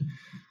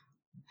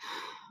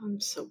 I'm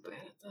so bad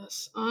at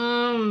this.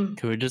 Can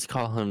we just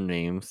call him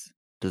names?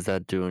 Does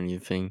that do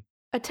anything?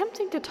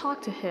 Attempting to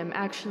talk to him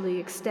actually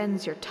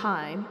extends your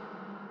time,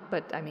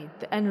 but I mean,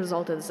 the end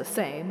result is the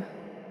same.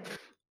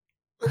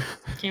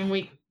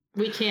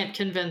 We can't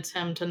convince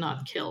him to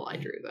not kill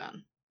Idru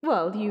then.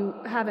 Well, you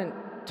haven't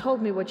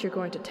told me what you're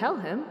going to tell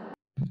him.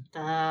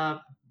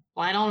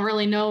 Well, I don't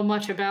really know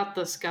much about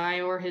this guy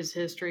or his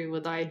history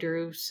with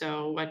Idru,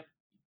 so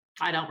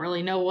I don't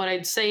really know what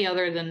I'd say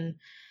other than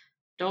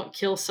don't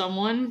kill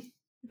someone,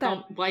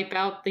 don't wipe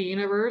out the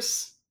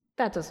universe.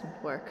 That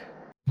doesn't work.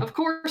 Of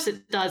course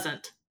it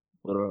doesn't.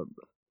 What about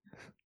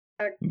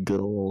good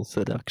old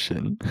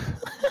seduction?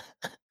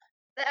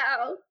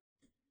 Ow.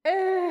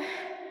 There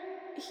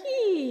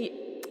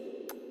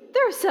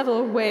are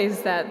several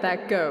ways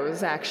that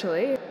goes,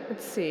 actually.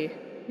 Let's see.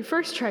 You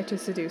first try to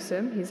seduce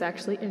him, he's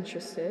actually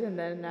interested, and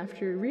then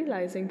after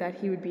realizing that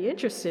he would be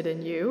interested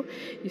in you,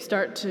 you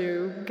start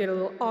to get a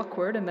little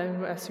awkward, and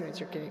then as soon as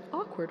you're getting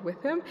awkward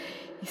with him,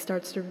 he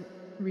starts to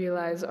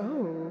realize,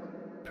 oh,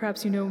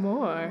 perhaps you know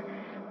more.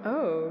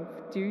 Oh,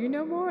 do you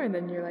know more? And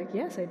then you're like,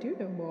 yes, I do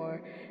know more.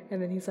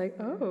 And then he's like,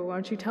 oh, why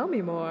don't you tell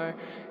me more?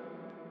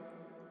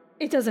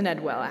 It doesn't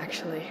end well,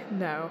 actually.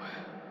 No.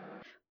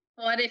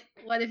 What if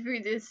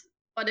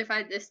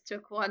I just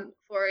took one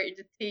for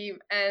the team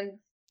and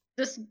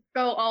just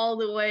go all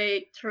the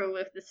way through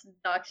with the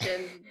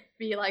seduction,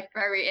 be like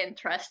very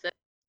interested?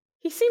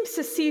 He seems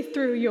to see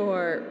through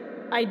your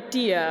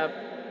idea,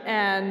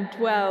 and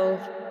well,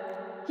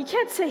 he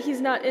can't say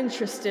he's not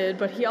interested,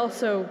 but he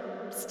also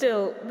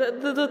still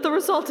the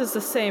result is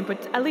the same,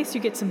 but at least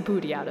you get some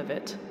booty out of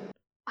it.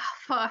 Oh,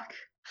 fuck.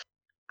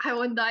 I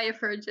won't die a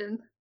virgin.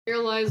 Here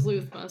lies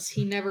Luthmus.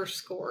 He never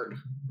scored.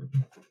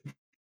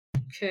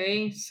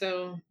 Okay,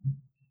 so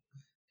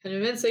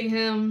convincing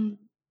him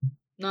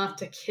not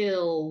to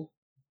kill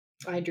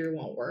Idru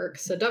won't work.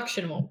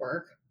 Seduction won't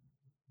work.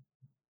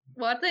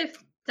 What if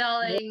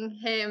telling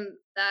him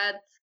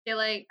that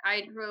killing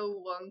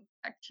Idru won't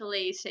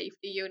actually save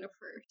the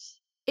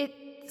universe? It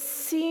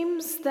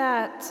seems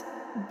that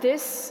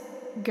this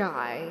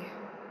guy,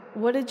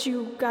 what did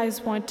you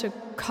guys want to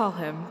call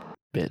him?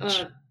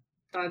 Bitch.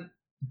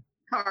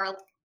 Carl.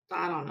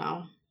 I don't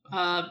know.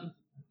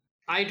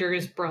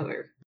 Idru's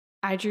brother.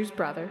 Idru's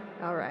brother,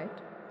 alright.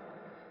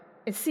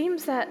 It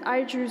seems that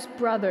Idru's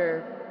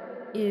brother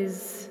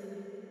is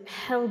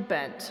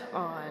hell-bent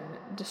on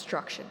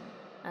destruction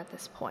at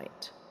this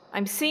point.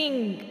 I'm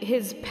seeing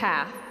his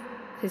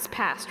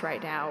past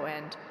right now,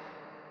 and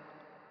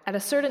at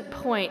a certain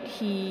point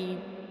he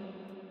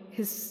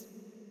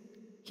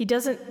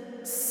doesn't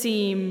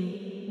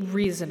seem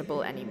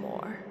reasonable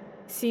anymore.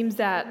 It seems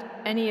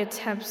that any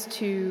attempts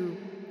to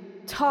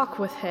talk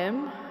with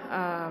him,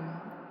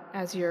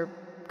 as you're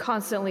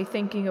constantly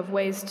thinking of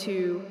ways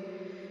to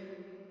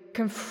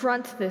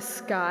confront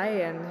this guy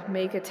and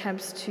make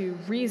attempts to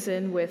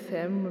reason with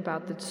him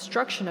about the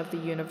destruction of the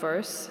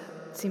universe,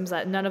 it seems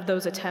that none of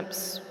those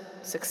attempts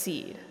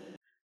succeed.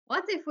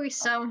 What if we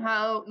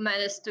somehow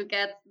manage to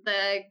get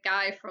the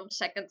guy from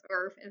Second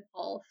Earth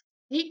involved?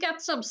 He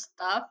got some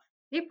stuff.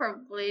 He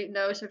probably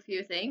knows a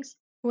few things.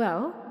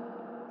 Well,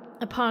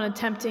 upon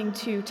attempting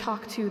to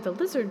talk to the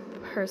lizard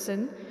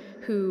person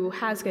who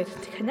has a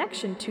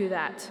connection to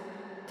that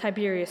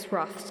Tiberius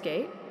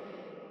Rothsgate,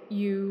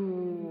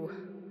 you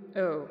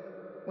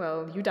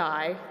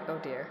die. Oh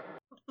dear.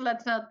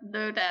 Let's not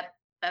do that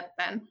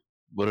then.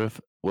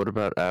 What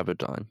about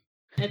Abaddon?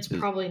 It's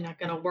probably not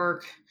gonna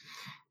work.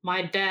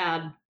 My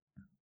dad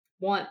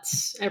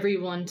wants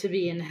everyone to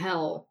be in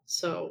hell,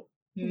 so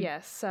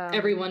yes,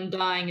 everyone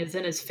dying is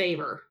in his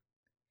favor.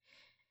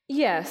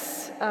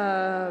 Yes,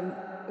 your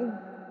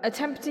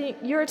attempt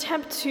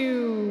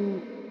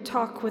to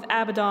talk with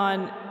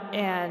Abaddon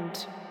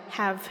and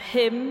have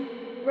him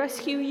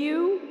rescue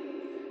you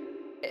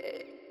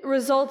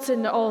results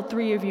in all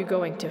three of you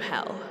going to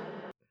hell.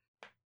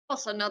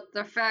 Also not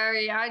the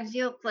very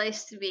ideal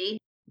place to be.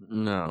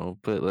 No,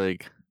 but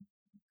like,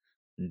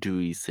 do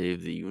we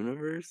save the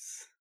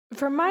universe?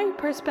 From my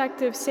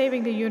perspective,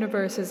 saving the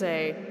universe is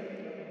a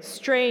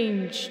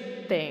strange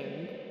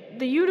thing.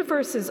 The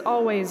universe has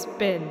always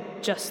been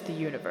just the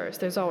universe.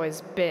 There's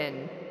always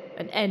been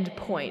an end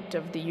point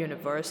of the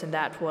universe, and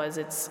that was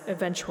its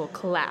eventual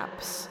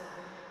collapse.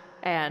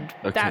 And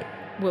Okay.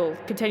 that will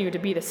continue to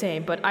be the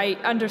same, but I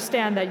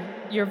understand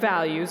that your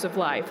values of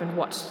life and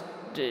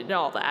and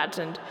all that,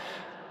 and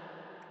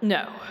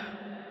no.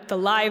 The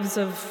lives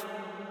of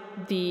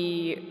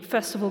the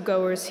festival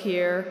goers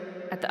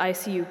here at the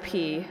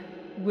ICUP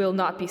will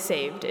not be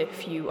saved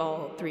if you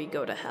all three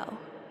go to hell.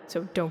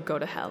 So don't go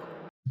to hell.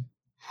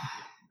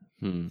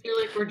 Hmm. I feel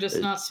like we're just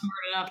not smart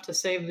enough to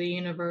save the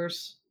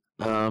universe.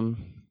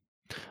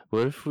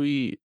 What if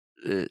we?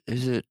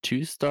 Is it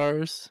 2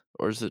 stars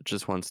or is it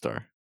just 1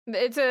 star?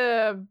 It's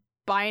a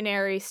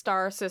binary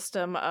star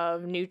system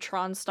of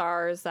neutron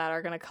stars that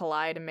are going to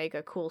collide and make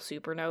a cool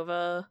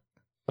supernova.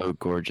 Oh,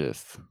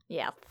 gorgeous!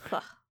 Yeah.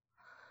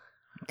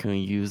 Can we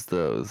use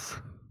those?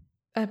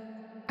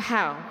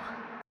 How?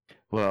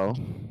 Well,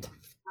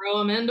 Throw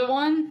them into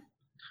one?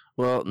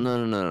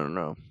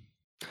 no.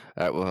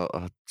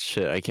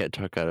 Shit! I can't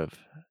talk out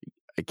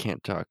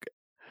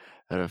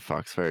of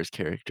Foxfire's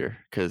character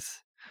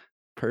because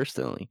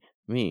personally,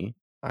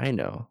 I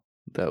know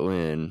that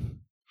when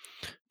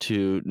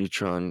 2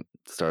 neutron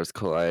stars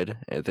collide,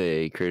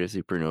 they create a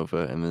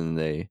supernova, and then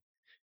they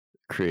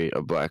create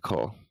a black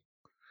hole.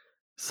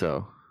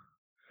 So,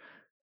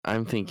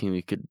 I'm thinking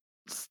we could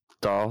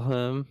stall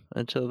him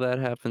until that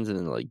happens, and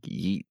then like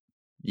yeet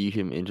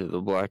him into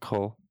the black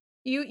hole.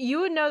 You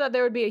would know that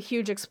there would be a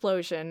huge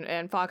explosion,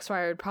 and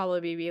Foxfire would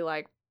probably be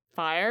like,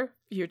 fire?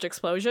 Huge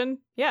explosion?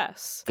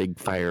 Yes. Big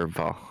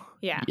fireball.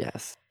 Yeah.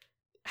 Yes.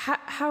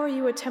 How are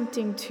you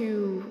attempting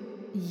to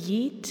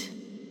yeet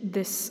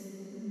this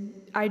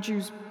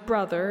Aiju's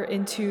brother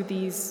into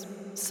these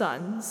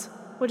suns?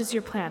 What is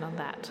your plan on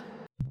that?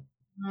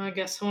 I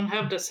guess someone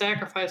have to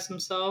sacrifice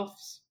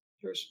themselves.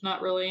 There's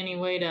not really any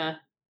way to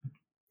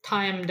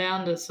tie him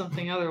down to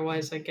something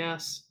otherwise, I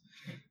guess.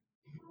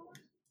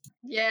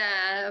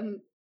 Yeah,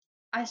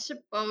 I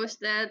suppose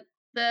that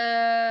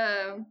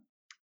the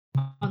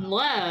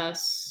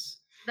Unless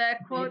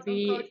quote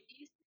maybe-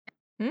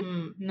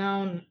 unquote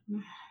no,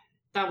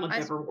 that would I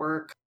never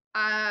work.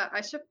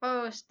 I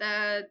suppose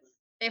that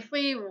if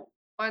we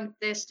want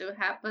this to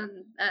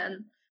happen,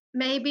 then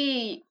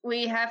maybe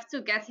we have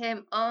to get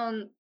him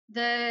on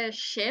the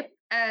ship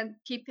and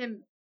keep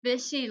him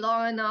busy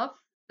long enough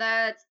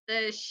that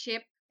the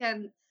ship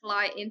can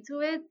fly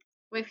into it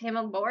with him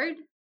on board.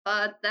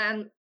 But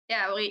then,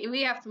 yeah,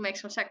 we have to make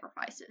some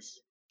sacrifices.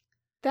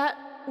 That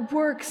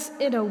works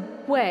in a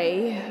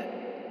way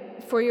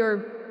for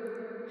your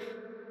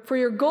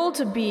goal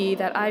to be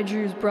that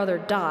Aiju's brother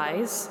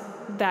dies.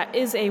 That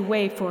is a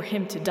way for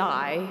him to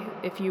die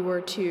if you were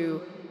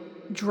to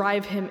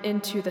drive him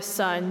into the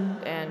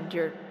sun, and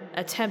your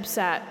attempts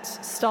at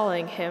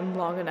stalling him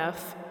long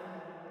enough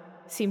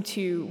seem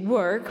to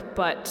work,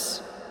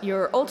 but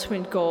your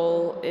ultimate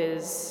goal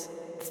is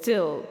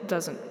still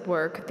doesn't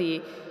work.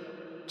 The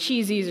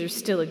cheese eaters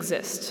still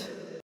exist.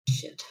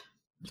 Shit.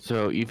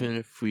 So even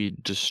if we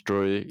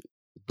destroy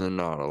the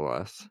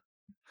Nautilus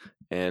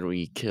and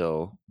we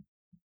kill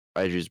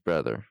Aiju's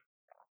brother,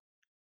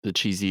 the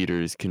cheese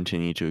eaters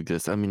continue to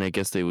exist. I mean, I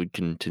guess they would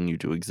continue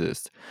to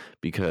exist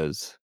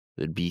because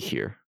they'd be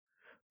here.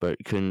 But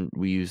couldn't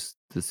we use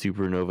the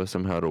supernova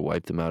somehow to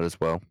wipe them out as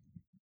well?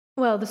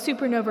 Well, the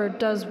supernova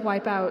does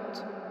wipe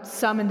out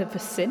some in the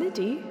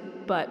vicinity,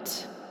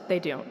 but they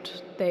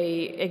don't.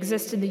 They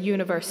exist in the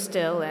universe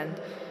still, and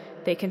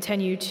they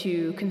continue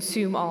to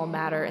consume all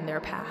matter in their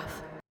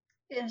path.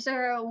 Is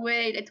there a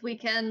way that we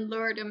can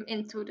lure them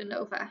into the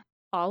nova?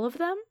 All of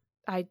them?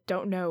 I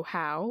don't know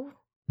how.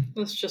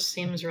 This just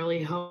seems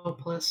really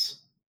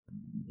hopeless.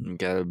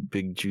 Got a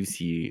big,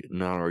 juicy,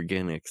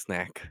 non-organic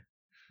snack.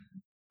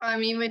 I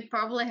mean, we'd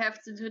probably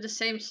have to do the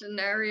same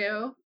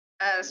scenario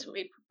as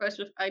we proposed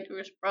with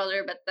Aiju's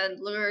brother, but then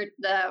lure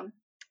the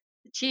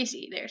cheese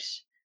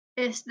eaters.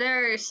 Is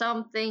there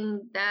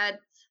something that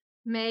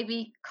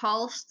maybe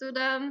calls to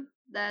them,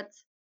 that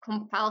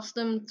compels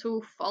them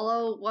to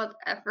follow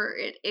whatever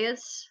it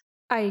is?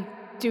 I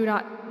do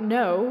not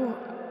know.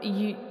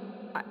 You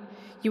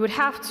would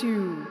have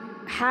to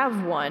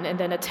have one and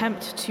then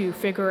attempt to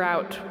figure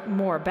out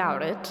more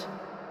about it.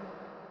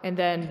 And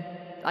then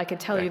I could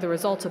tell you the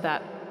results of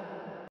that.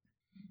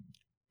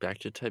 Back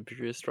to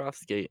Tiberius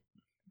Rothgate.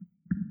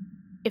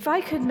 If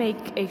I could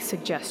make a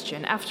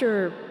suggestion,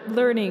 after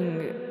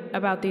learning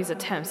about these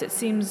attempts, it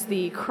seems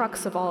the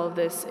crux of all of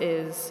this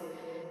is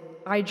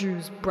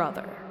Aiju's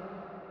brother.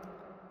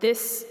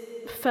 This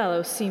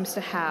fellow seems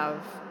to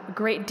have a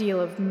great deal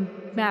of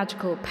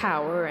magical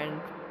power, and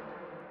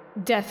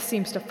death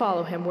seems to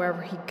follow him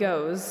wherever he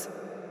goes.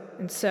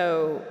 And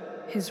so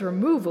his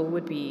removal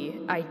would be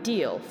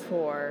ideal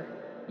for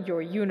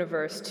your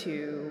universe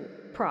to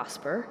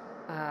prosper.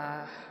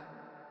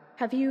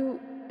 Have you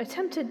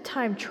attempted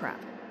time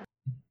travel.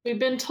 We've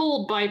been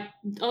told by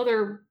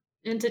other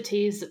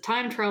entities that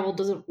time travel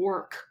doesn't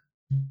work.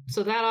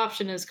 So that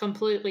option is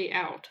completely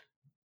out.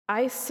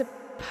 I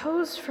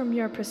suppose from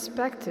your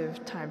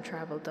perspective, time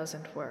travel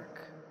doesn't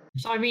work.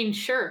 So, I mean,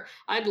 sure,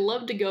 I'd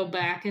love to go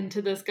back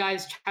into this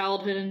guy's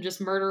childhood and just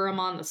murder him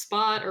on the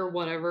spot or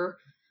whatever,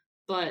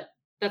 but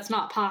that's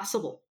not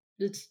possible.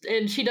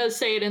 And she does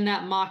say it in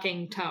that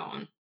mocking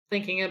tone,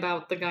 thinking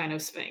about the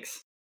Gynosphinx.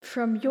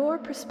 From your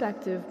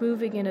perspective,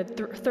 moving in a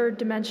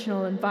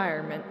third-dimensional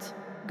environment,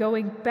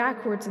 going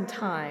backwards in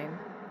time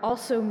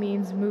also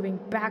means moving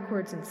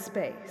backwards in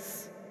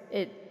space.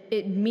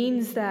 It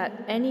means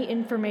that any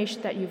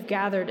information that you've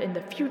gathered in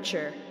the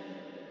future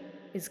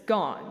is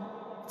gone.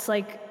 It's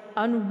like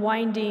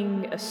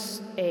unwinding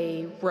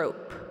a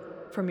rope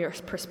from your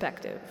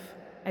perspective.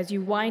 As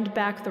you wind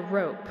back the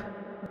rope,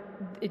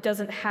 it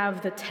doesn't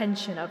have the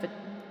tension of it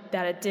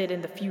that it did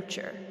in the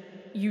future.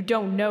 You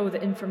don't know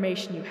the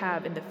information you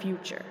have in the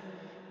future.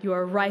 You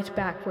are right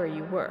back where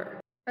you were.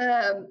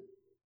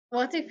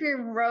 What if you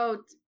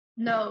wrote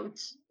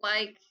notes,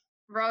 like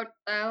wrote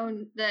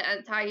down the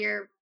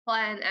entire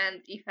plan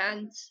and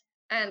events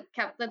and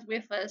kept it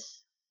with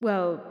us?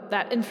 Well,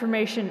 that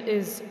information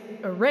is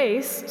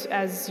erased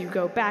as you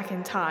go back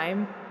in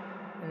time,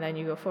 and then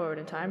you go forward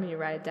in time and you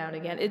write it down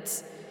again.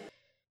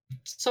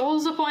 So what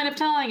was the point of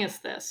telling us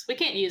this? We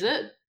can't use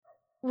it.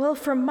 Well,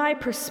 from my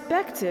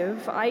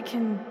perspective, I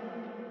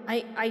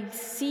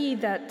see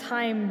that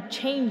time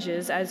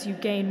changes as you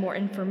gain more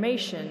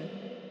information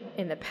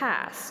in the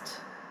past.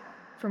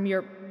 From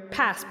your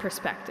past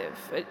perspective.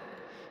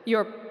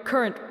 Your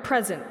current,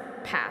 present,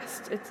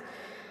 past.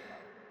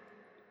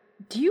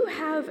 Do you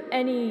have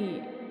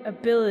any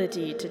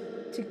ability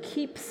to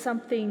keep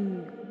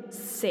something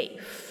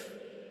safe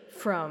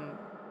from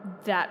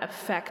that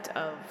effect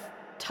of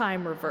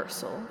time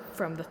reversal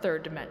from the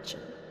third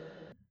dimension?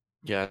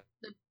 Yeah,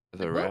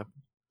 the wrap.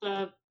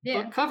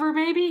 Book cover,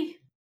 maybe?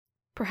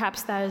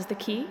 Perhaps that is the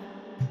key?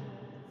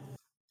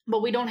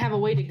 But we don't have a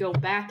way to go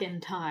back in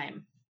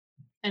time.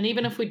 And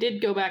even if we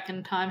did go back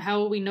in time,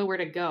 how would we know where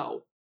to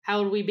go?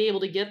 How would we be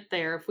able to get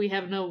there if we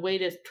have no way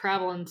to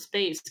travel in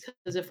space?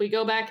 Because if we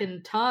go back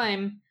in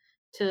time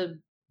to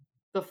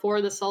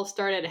before this all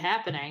started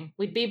happening,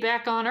 we'd be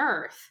back on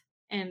Earth.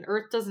 And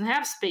Earth doesn't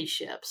have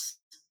spaceships.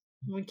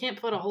 We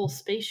can't put a whole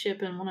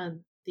spaceship in one of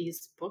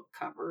these book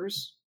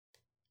covers.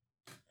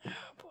 Oh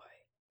boy.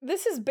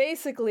 This is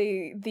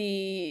basically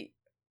the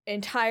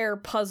entire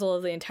puzzle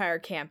of the entire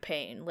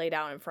campaign laid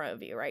out in front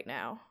of you right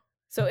now.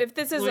 So if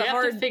this is we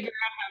have to figure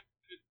out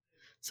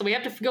so we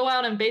have to go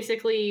out and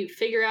basically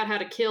figure out how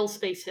to kill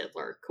Space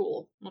Hitler.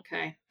 Cool.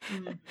 Okay.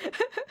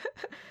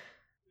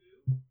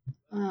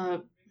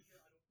 The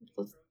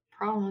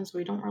problem is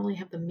we don't really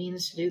have the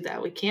means to do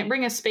that. We can't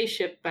bring a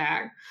spaceship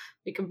back.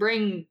 We can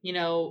bring,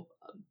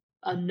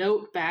 a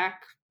note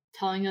back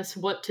telling us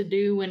what to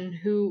do and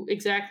who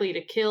exactly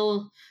to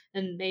kill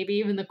and maybe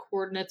even the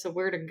coordinates of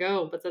where to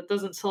go, but that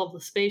doesn't solve the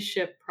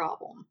spaceship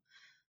problem.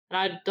 And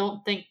I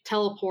don't think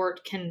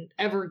teleport can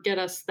ever get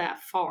us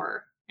that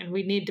far. And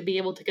we need to be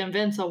able to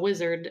convince a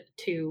wizard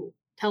to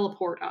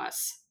teleport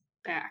us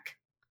back.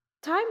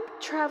 Time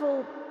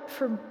travel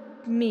for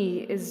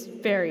me is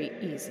very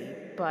easy,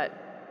 but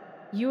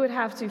you would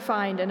have to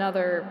find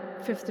another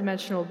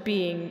fifth-dimensional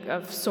being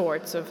of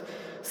sorts, of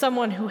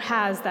someone who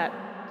has that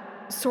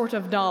sort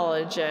of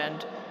knowledge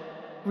and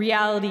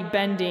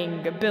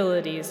reality-bending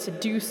abilities to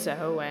do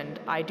so, and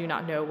I do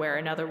not know where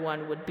another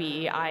one would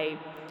be. I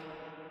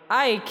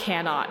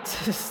cannot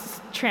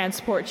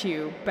transport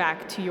you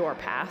back to your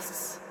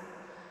pasts.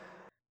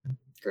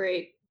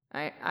 Great.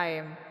 I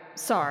am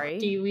sorry.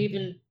 Do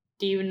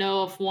you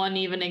know if one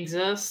even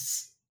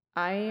exists?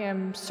 I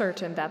am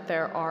certain that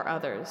there are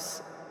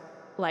others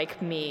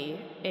like me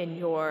in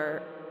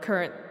your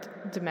current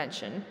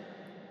dimension.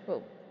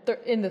 Well,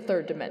 in the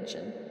third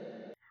dimension.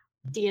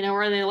 Do you know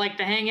where they like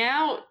to hang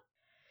out?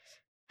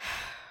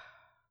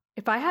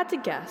 If I had to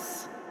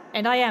guess,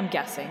 and I am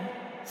guessing,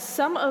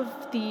 some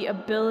of the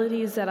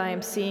abilities that I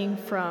am seeing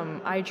from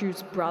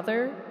Idru's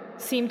brother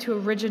seem to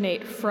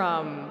originate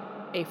from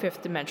a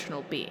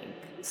fifth-dimensional being.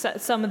 So,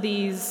 some of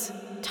these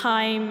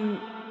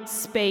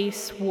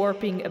time-space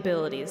warping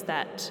abilities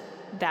that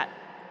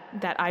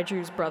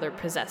Idru's brother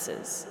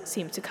possesses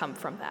seem to come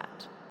from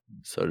that.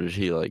 So did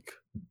he,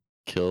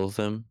 kill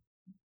them?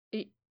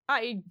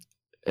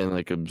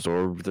 And,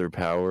 absorb their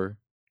power?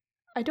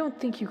 I don't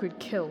think you could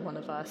kill one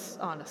of us,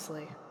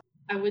 honestly.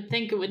 I would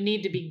think it would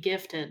need to be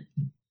gifted.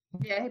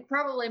 Yeah, he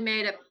probably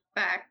made a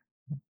pact.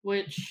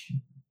 Which,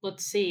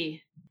 let's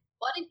see.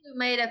 What if we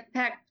made a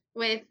pact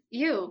with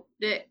you,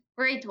 the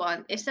Great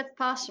One? Is that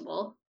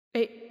possible?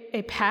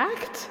 A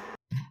pact?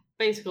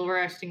 Basically, we're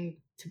asking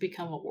to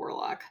become a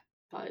warlock,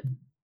 but...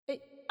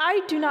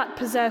 I do not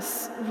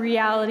possess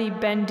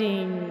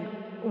reality-bending,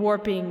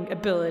 warping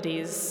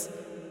abilities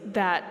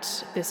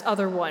that this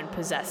other one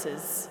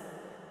possesses.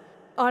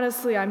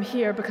 Honestly, I'm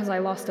here because I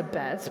lost a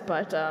bet,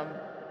 but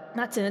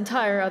that's an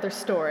entire other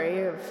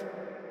story of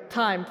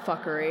time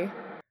fuckery.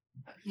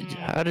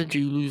 How did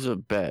you lose a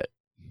bet?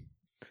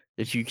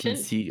 If you can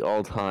Shouldn't- see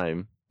all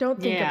time.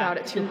 Don't think Yeah. about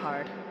it too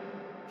hard.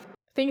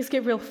 Things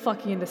get real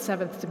fucky in the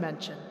 7th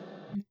dimension.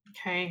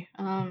 Okay,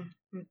 I'm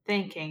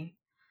thinking.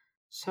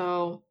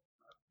 So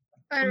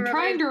I I'm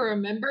trying to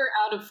remember- remember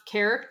out of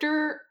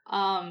character.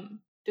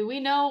 Do we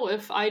know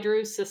if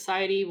Idru's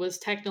society was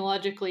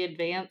technologically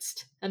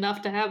advanced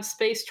enough to have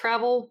space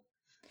travel?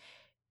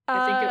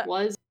 I think it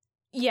was.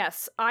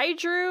 Yes,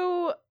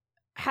 Idru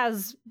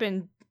has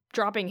been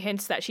dropping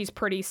hints that she's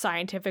pretty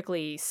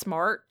scientifically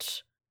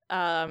smart,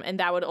 and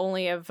that would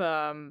only have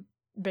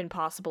been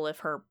possible if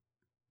her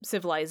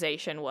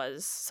civilization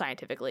was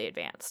scientifically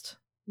advanced.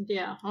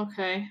 Yeah,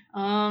 okay.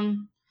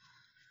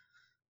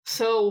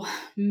 So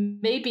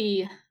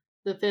maybe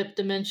the 5th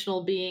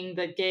dimensional being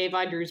that gave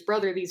Idru's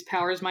brother these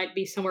powers might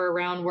be somewhere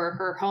around where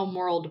her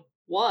homeworld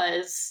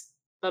was,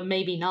 but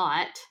maybe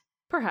not.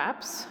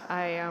 Perhaps.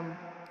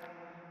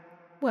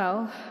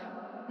 Well,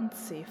 let's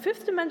see.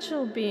 5th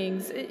dimensional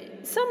beings,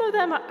 some of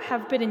them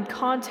have been in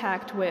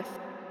contact with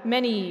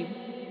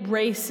many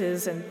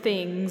races and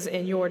things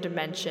in your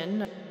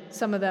dimension.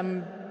 Some of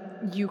them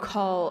you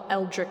call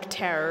Eldritch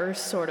Terror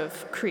sort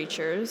of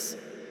creatures.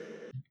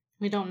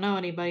 We don't know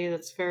anybody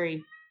that's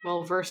very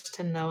well versed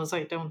in those,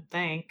 I don't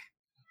think.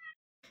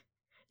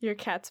 Your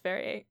cat's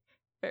very,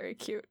 very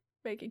cute,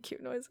 making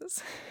cute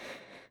noises.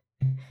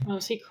 Oh,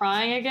 is he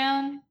crying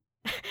again?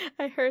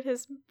 I heard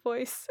his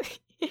voice.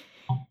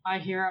 I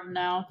hear him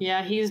now.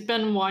 Yeah, he's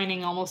been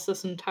whining almost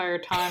this entire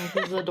time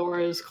because the door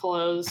is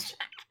closed.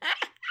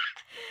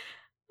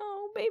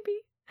 Oh,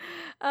 baby.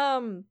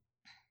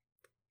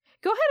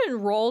 Go ahead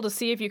and roll to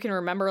see if you can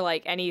remember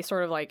like any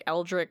sort of like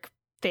Eldritch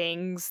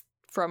things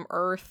from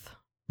Earth.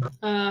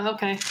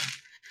 Okay.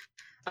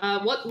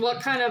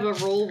 What kind of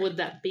a roll would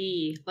that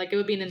be? Like, it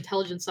would be an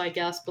intelligence, I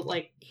guess, but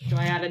like, do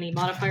I add any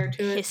modifier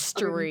to it?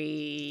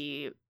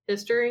 History,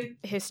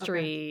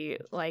 History?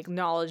 like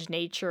knowledge,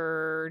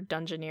 nature,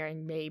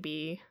 dungeoneering,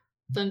 maybe.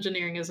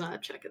 Dungeoneering is not a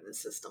check in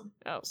this system.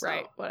 Oh, So-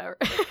 right, whatever.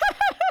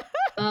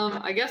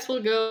 I guess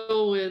we'll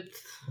go with,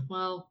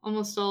 well,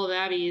 almost all of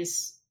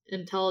Abby's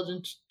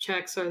intelligence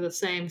checks are the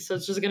same, so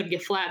it's just going to be a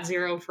flat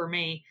 0 for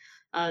me.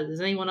 Does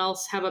anyone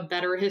else have a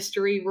better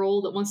history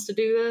roll that wants to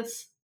do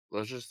this?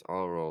 Let's just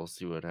all roll,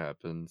 see what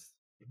happens.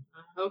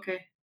 Okay.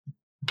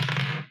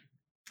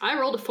 I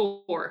rolled a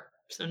 4,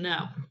 so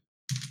no.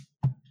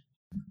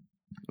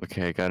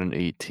 Okay, I got an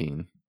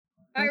 18.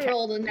 I Okay.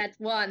 rolled a net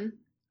 1,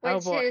 Oh,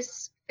 which boy.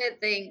 is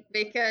fitting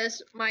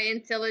because my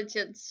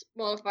intelligence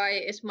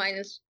modifier is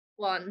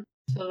 -1.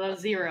 So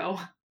that's 0.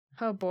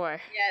 Oh boy.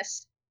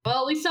 Yes. Well,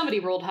 at least somebody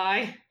rolled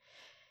high.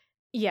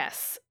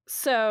 Yes.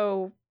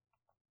 So,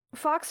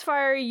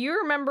 Foxfire, you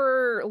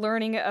remember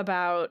learning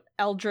about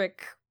Eldritch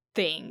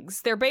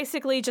things. They're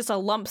basically just a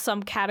lump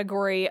sum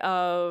category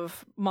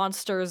of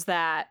monsters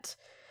that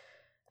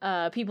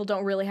people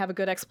don't really have a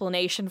good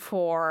explanation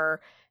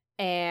for,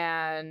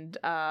 and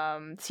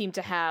seem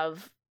to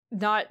have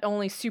not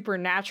only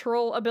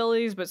supernatural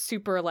abilities, but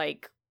super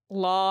like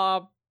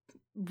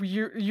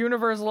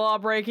universe law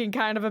breaking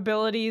kind of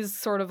abilities,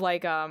 sort of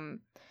like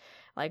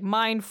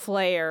mind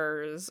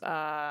flayers,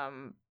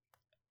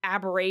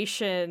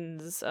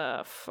 aberrations,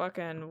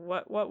 fucking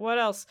what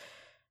else?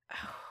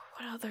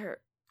 What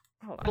other?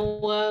 Hold on.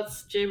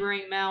 Bullets,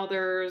 gibbering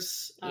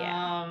mouthers.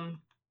 Yeah.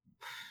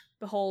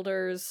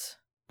 Beholders.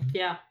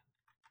 Yeah.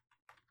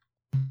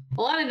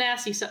 A lot of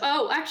nasty stuff.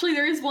 Oh, actually,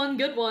 there is one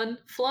good one.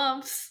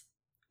 Flumps.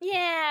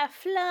 Yeah,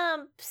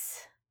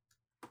 flumps.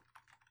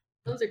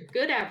 Those are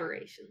good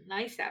aberrations.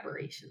 Nice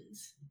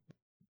aberrations.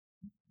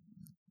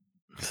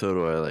 So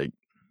do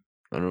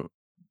I don't.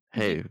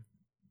 Hey,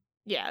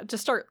 Yeah,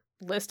 just start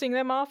listing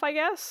them off, I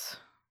guess.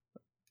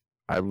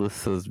 I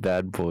list those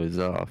bad boys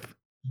off.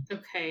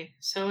 Okay,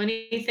 so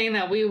anything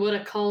that we would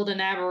have called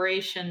an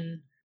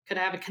aberration could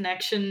have a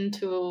connection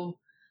to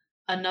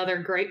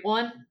another great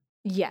one?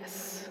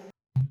 Yes.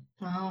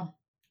 Well,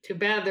 too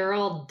bad they're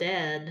all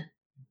dead.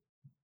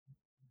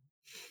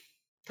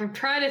 I'm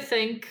trying to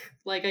think,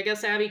 like, I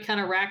guess Abby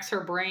kind of racks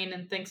her brain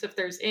and thinks if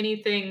there's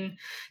anything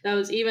that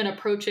was even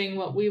approaching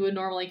what we would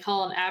normally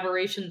call an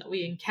aberration that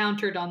we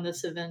encountered on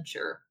this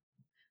adventure.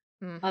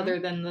 Mhm. Other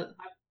than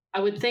I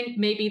would think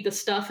maybe the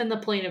stuff in the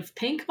plane of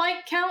pink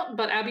might count,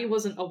 but Abby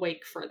wasn't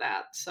awake for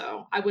that,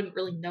 so I wouldn't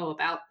really know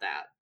about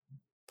that.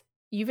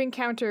 You've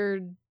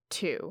encountered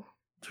 2.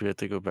 Do we have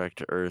to go back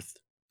to Earth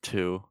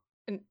 2?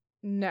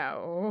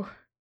 No.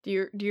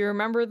 Do you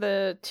remember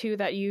the 2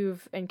 that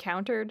you've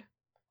encountered?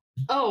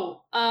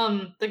 Oh,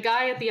 the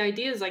guy at the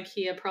Ideas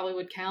IKEA probably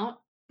would count.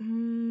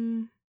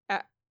 Actually,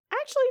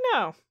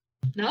 no.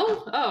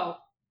 No? Oh.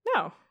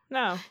 No.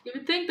 You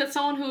would think that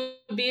someone who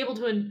would be able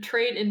to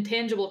trade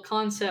intangible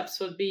concepts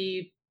would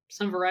be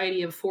some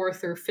variety of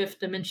 4th or 5th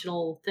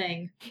dimensional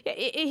thing. Yeah,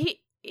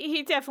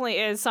 he definitely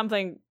is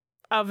something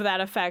of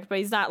that effect, but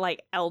he's not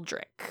like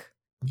Eldritch.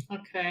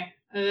 Okay.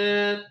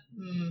 Well,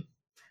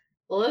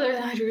 other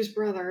than Idru's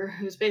brother,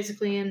 who's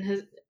basically in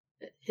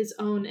his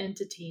own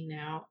entity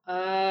now.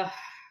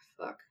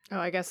 Fuck. Oh,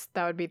 I guess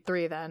that would be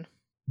 3 then.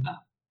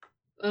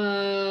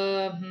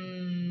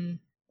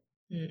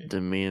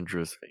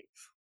 Demandrous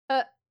things.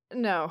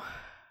 No.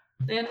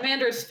 The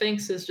Animandra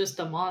Sphinx is just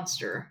a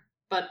monster,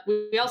 but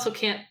we also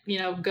can't,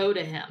 go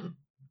to him.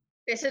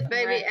 Is it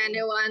maybe Right.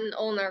 anyone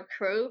on our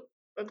crew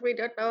that we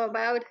don't know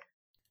about?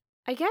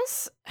 I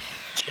guess.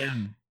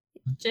 Jim.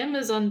 Jim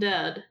is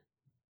undead.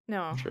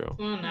 No. True.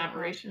 An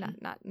aberration.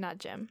 Not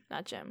Jim.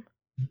 Not Jim.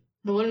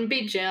 It wouldn't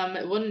be Jim.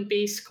 It wouldn't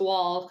be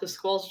Squall, because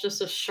Squall's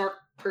just a shark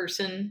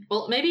person.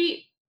 Well,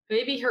 maybe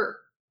her.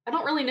 I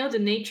don't really know the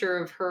nature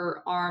of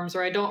her arms,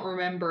 or I don't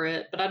remember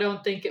it, but I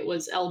don't think it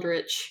was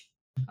Eldritch.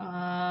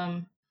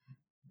 The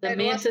It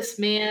Mantis wasn't-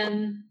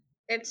 Man.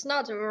 It's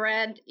not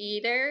Red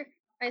Eater,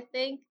 I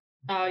think.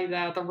 Oh,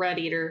 yeah, the Red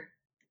Eater.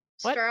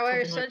 What?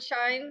 Strawberry Something like-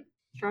 Sunshine.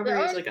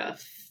 Strawberry's like a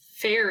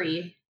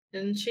fairy,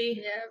 isn't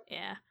she? Yeah.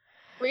 Yeah.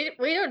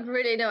 We don't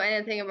really know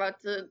anything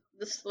about the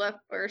slug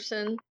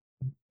person.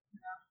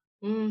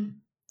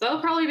 That'll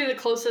probably be the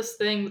closest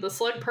thing, but the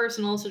slug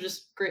person also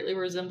just greatly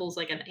resembles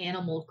like an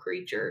animal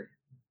creature.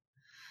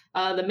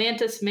 The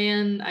Mantis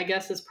Man, I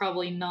guess, is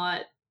probably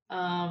not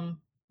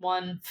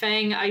one.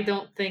 Fang, I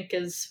don't think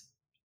is.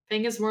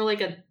 Fang is more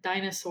like a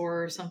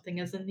dinosaur or something,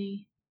 isn't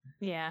he?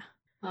 Yeah.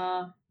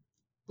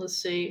 Let's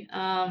see.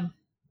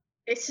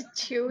 Is it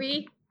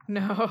Chewy?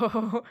 No.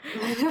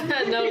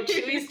 No,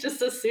 Chewy's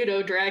just a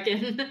pseudo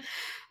dragon.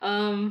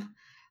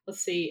 Let's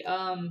see.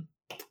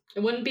 It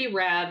wouldn't be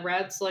Rad.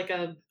 Rad's like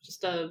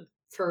just a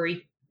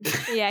furry.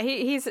 Yeah,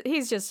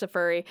 he's just a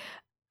furry.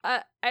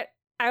 I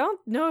don't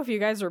know if you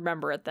guys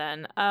remember it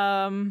then.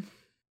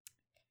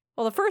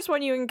 Well, the first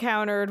one you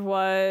encountered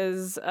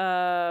was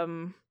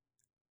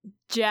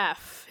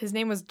Jeff. His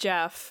name was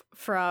Jeff,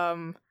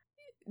 from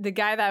the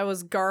guy that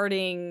was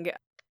guarding.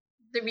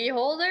 The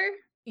Beholder?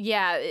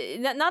 Yeah,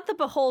 not the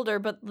Beholder,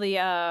 but the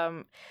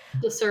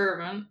The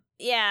servant.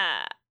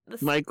 yeah,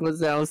 Mike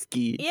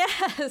Wazowski.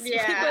 Yes,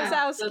 Yeah, Mike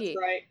That's Wazowski.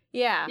 right.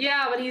 Yeah,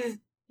 Yeah, but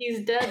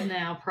he's dead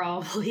now,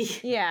 probably.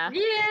 yeah.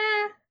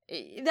 Yeah.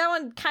 That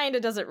one kind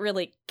of doesn't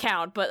really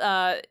count,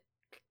 but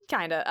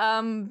kind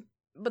of.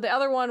 But the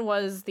other one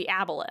was the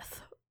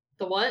Aboleth.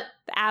 The what?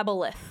 The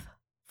Aboleth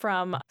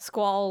from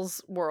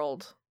Squall's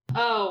world.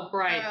 Oh,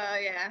 right.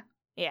 Yeah.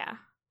 Yeah.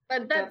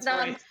 But That's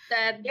that's right.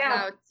 dead Yeah.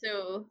 now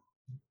too.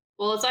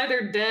 Well, it's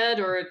either dead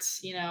or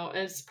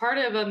it's part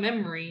of a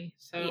memory.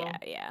 So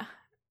Yeah.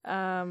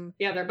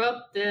 yeah, they're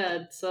both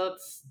dead. So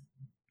it's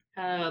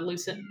kind of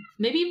lucid.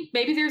 Maybe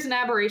there's an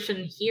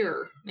aberration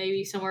here.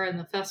 Maybe somewhere in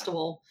the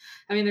festival.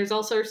 I mean, there's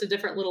all sorts of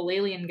different little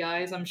alien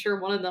guys. I'm sure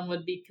one of them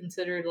would be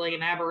considered like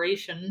an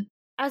aberration.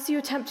 As you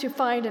attempt to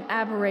find an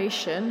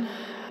aberration.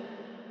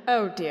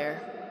 Oh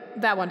dear.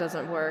 That one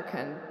doesn't work,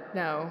 and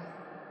no,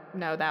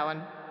 that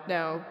one.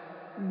 No.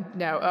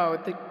 Oh,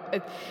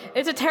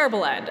 it's a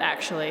terrible end,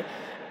 actually.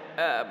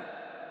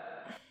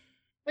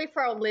 We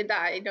probably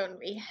die, don't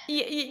we?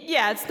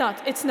 Yeah, it's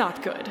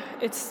not good.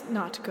 It's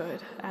not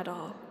good at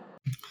all.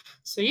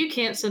 So you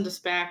can't send us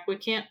back. We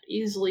can't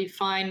easily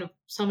find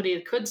somebody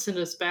that could send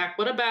us back.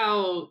 What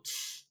about,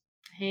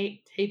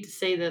 hate to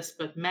say this,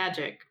 but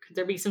magic? Could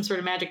there be some sort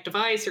of magic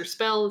device or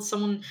spell that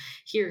someone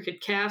here could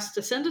cast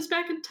to send us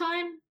back in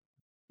time?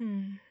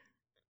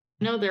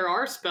 No, there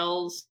are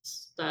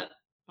spells that,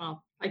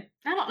 well, I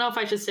don't know if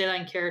I should say that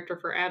in character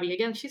for Abby.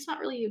 Again, she's not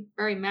really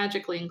very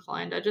magically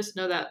inclined. I just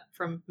know that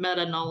from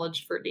meta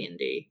knowledge for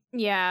D&D.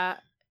 Yeah.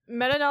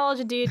 Meta knowledge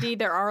in D&D,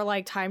 there are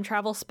like time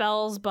travel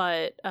spells,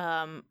 but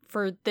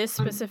for this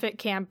specific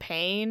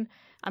campaign,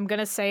 I'm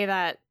gonna say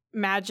that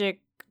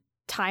magic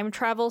time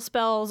travel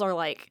spells are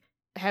like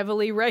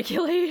heavily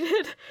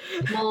regulated.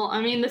 Well,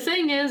 I mean, the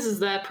thing is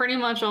that pretty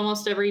much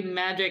almost every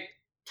magic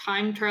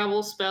time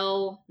travel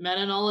spell,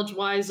 meta knowledge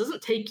wise,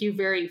 doesn't take you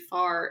very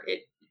far.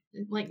 It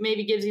like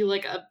maybe gives you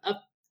like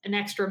an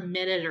extra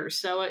minute or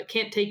so. It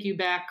can't take you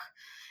back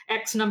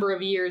X number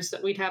of years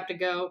that we'd have to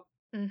go.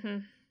 Mm-hmm.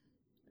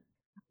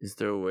 Is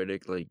there a way to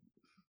like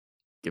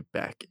get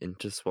back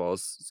into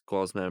Squall's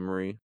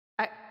memory?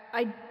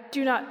 I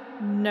do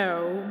not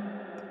know,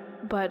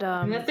 but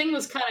And the thing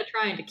was kind of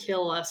trying to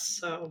kill us,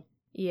 so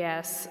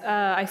yes,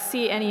 I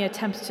see any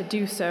attempts to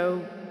do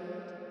so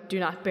do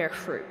not bear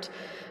fruit.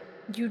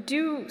 You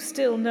do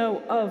still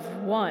know of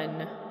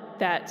one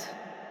that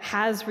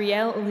has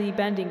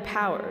reality-bending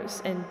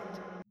powers, and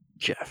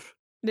Jeff.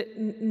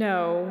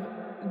 no,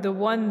 the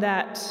one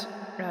that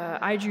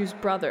Aiju's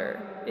brother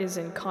is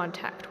in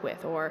contact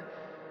with, or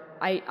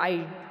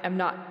I am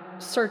not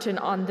certain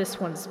on this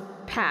one's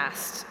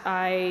past.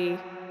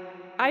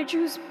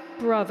 Aiju's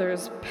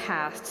brother's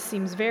past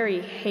seems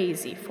very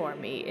hazy for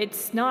me.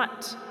 It's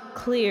not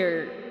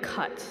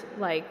clear-cut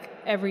like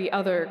every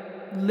other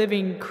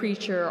living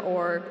creature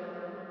or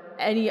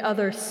any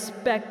other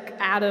speck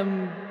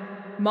atom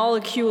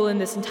molecule in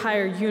this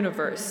entire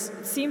universe.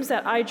 It seems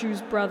that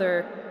Aiju's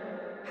brother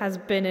has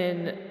been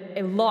in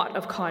a lot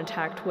of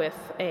contact with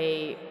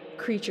a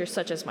creature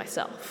such as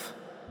myself.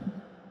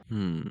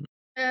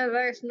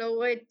 There's no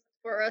way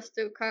for us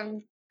to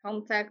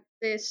contact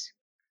this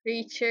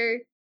creature,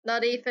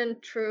 not even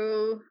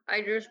through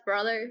Idra's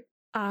brother.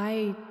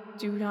 I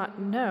do not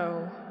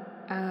know.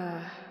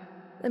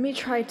 Let me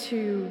try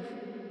to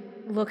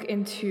look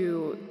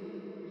into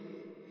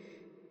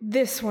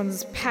This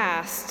one's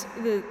past.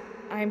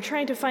 I'm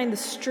trying to find the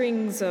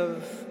strings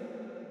of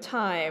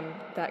time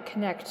that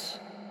connect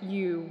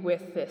you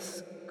with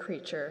this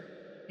creature.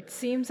 It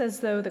seems as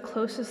though the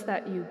closest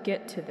that you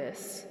get to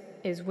this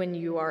is when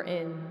you were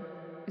in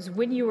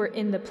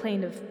the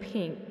plane of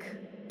pink,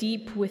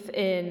 deep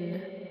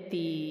within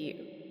the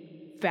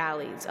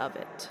valleys of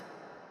it.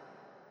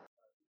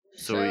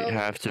 So we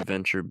have to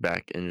venture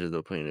back into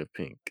the plane of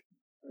pink.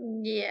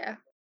 Yeah.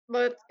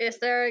 But is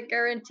there a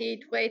guaranteed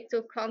way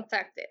to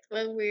contact it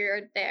when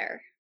we're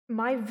there?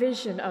 My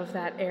vision of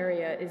that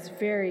area is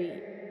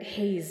very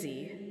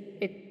hazy.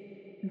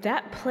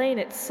 That plane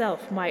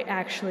itself might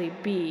actually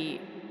be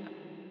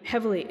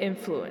heavily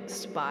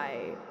influenced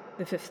by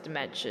the fifth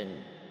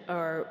dimension,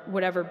 or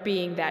whatever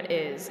being that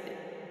is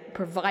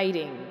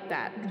providing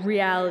that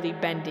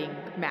reality-bending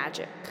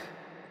magic.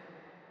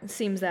 It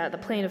seems that the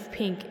plane of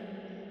pink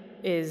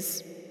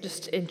is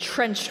just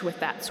entrenched with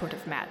that sort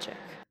of magic.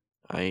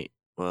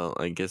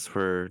 I guess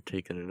we're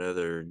taking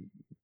another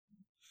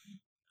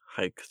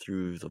hike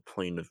through the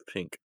plane of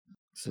pink,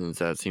 since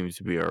that seems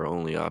to be our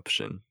only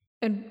option.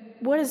 And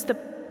what is the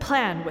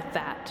plan with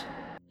that?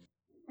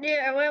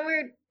 Yeah, when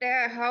we're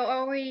there, how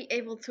are we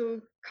able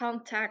to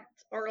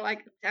contact or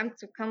attempt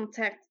to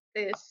contact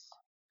this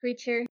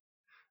creature?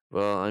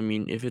 Well, I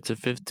mean, if it's a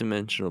fifth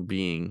dimensional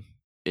being,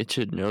 it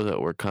should know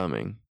that we're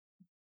coming,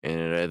 and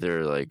it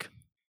either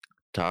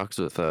talks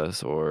with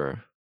us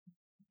or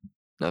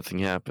nothing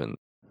happened.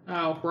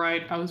 Oh,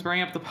 right. I was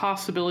bringing up the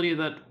possibility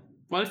that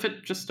what if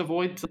it just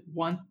avoids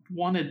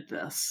wanted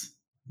this?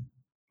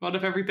 What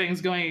if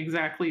everything's going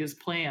exactly as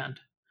planned?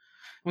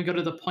 We go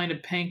to the plane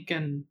of pink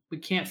and we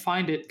can't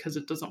find it because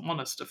it doesn't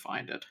want us to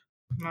find it.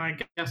 I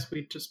guess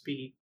we'd just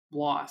be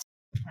lost.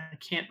 I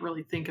can't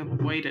really think of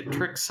a way to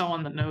trick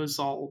someone that knows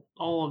all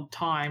of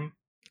time.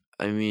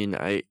 I mean,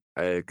 I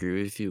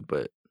agree with you,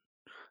 but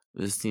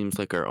this seems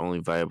like our only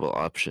viable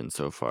option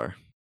so far.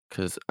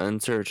 Because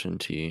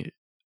uncertainty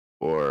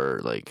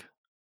or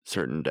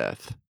certain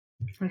death.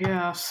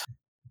 Yes.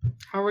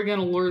 How are we going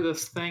to lure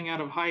this thing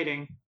out of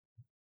hiding?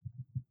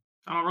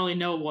 I don't really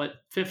know what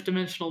fifth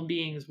dimensional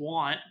beings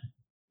want.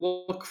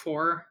 Look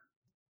for.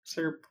 Is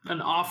there an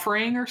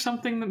offering or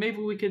something that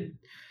maybe we could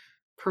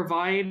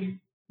provide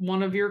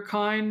one of your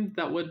kind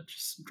that would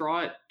just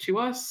draw it to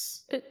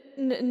us?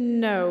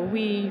 No,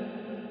 we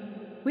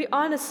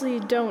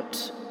honestly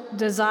don't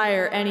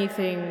desire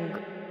anything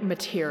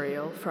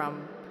material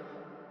from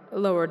a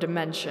lower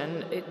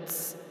dimension.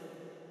 It's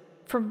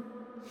from...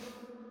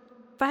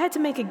 If I had to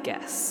make a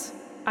guess,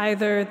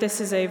 either this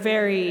is a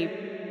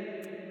very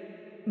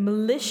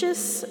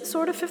malicious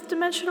sort of fifth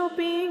dimensional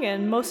being,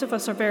 and most of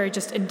us are very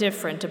just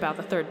indifferent about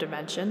the third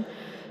dimension,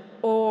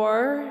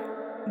 or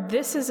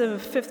this is a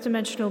fifth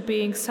dimensional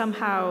being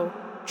somehow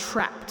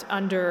trapped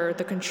under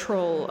the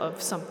control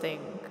of something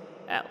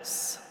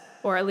else.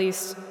 Or at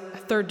least a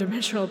third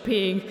dimensional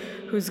being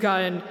who's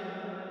gotten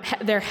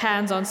their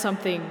hands on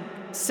something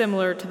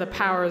similar to the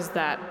powers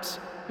that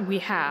we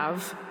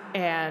have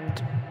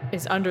and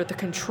is under the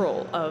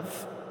control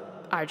of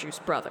Arju's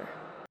brother.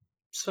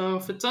 So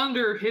if it's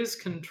under his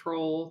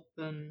control,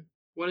 then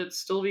would it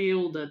still be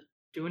able to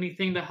do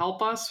anything to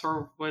help us,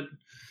 or would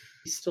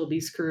he still be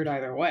screwed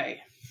either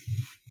way?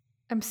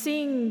 I'm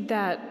seeing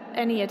that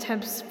any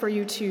attempts for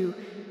you to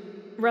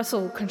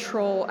wrestle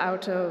control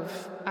out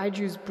of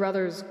Aiju's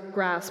brother's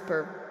grasp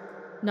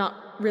are not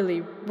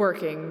really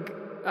working.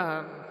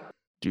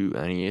 Do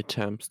any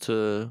attempts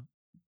to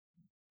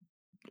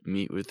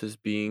meet with this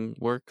being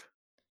work?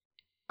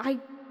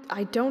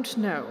 I don't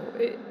know.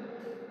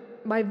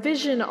 My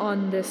vision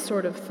on this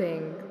sort of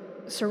thing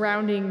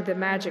surrounding the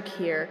magic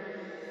here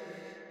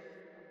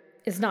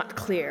is not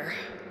clear.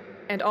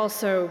 And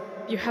also,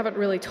 you haven't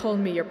really told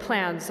me your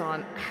plans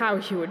on how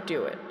you would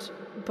do it.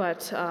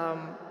 But,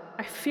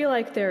 I feel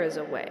like there is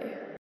a way.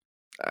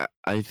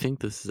 I think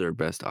this is our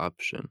best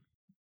option.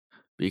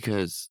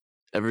 Because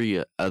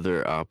every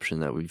other option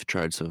that we've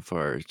tried so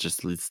far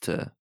just leads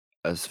to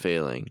us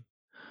failing.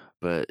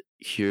 But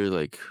here,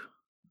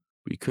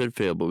 we could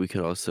fail, but we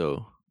could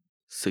also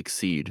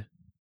succeed.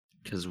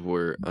 Because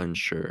we're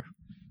unsure.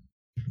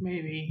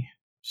 Maybe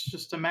it's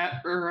just a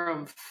matter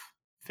of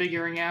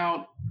figuring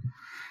out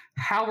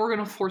how we're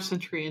going to force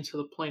entry into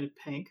the plane of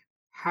pink,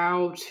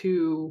 how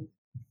to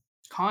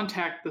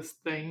contact this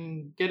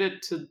thing, get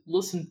it to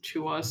listen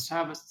to us, to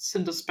have it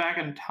send us back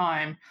in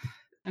time,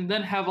 and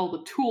then have all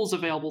the tools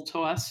available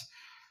to us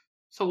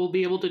so we'll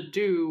be able to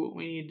do what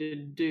we need to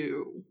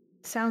do.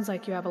 Sounds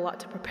like you have a lot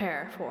to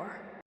prepare for.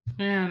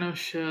 Yeah, no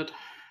shit.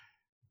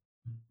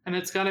 And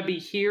it's got to be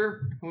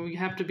here, and we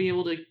have to be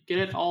able to get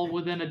it all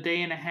within a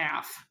day and a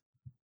half.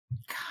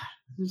 God,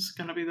 this is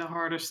going to be the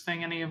hardest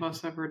thing any of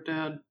us ever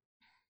did.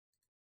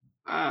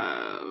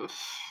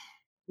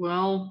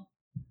 Well,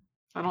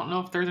 I don't know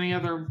if there's any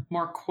other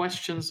more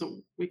questions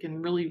that we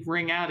can really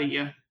wring out of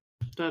you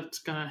that's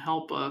going to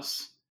help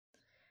us.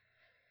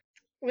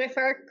 With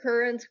our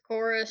current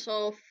chorus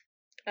of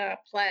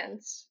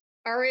plans,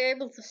 are we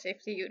able to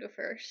save the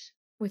universe?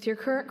 With your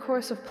current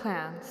course of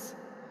plans,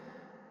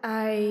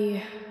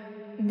 I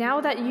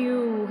Now that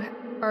you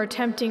are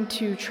attempting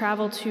to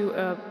travel to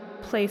a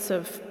place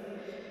of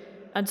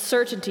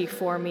uncertainty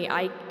for me,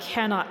 I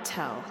cannot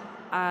tell.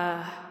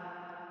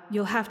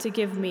 You'll have to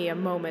give me a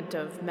moment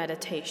of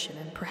meditation,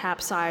 and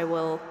perhaps I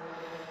will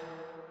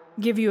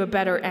give you a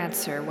better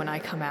answer when I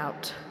come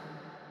out.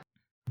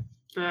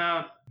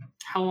 How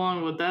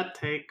long would that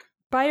take?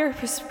 By your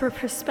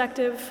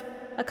perspective,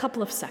 a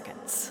couple of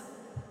seconds.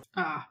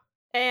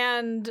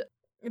 And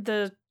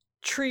the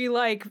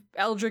tree-like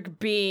eldritch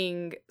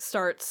being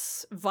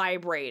starts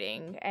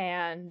vibrating,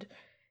 and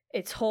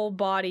its whole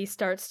body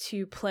starts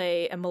to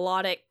play a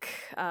melodic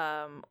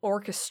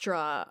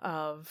orchestra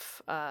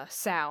of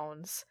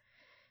sounds.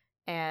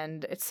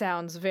 And it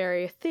sounds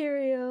very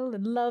ethereal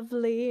and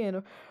lovely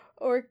and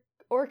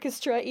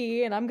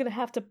orchestra-y, and I'm gonna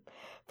have to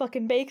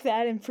fucking make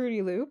that in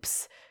Fruity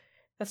Loops.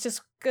 That's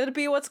just gonna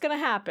be what's gonna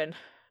happen.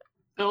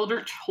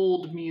 Eldritch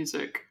hold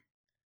music.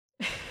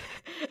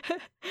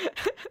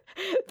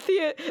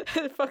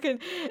 The fucking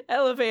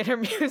elevator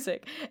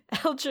music.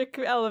 Eldritch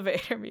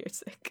elevator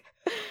music.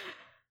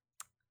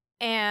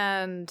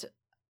 And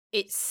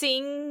it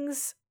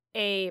sings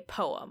a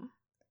poem.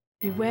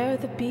 Beware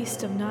the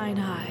beast of 9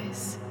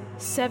 eyes,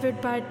 severed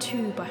by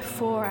 2 by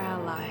 4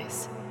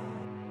 allies.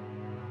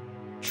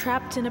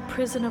 Trapped in a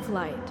prison of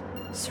light,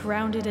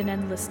 surrounded in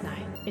endless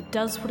night. It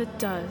does what it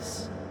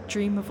does,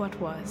 dream of what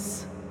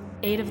was.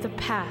 8 of the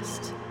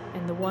past,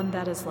 and the one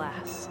that is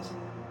last.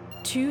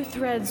 2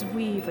 threads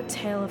weave a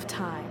tale of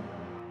time.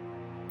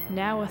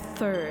 Now a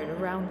third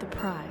around the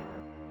prime.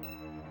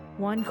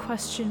 One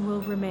question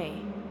will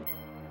remain.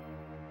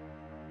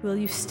 Will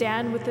you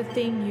stand with the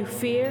thing you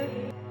fear,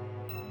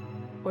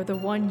 or the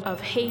one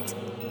of hate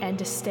and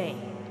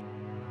disdain?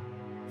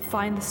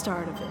 Find the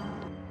start of it.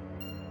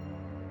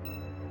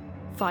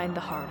 Find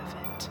the heart of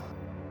it.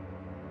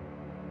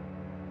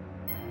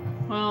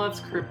 Well, that's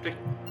cryptic.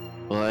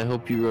 Well, I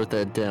hope you wrote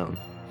that down.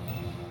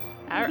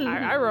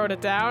 I wrote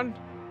it down.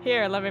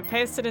 Here, let me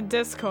paste it in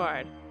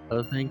Discord.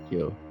 Oh, thank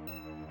you.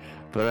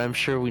 But I'm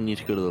sure we need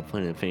to go to the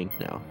Planet of Ink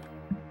now.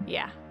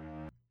 Yeah.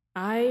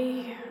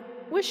 I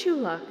wish you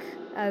luck,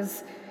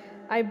 as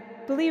I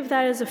believe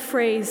that is a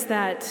phrase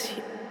that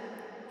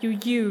you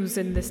use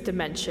in this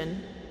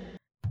dimension.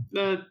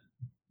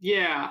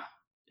 Yeah,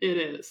 it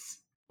is.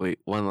 Wait,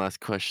 one last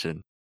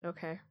question.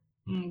 Okay.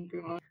 Oh,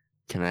 God.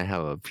 Can I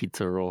have a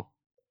pizza roll?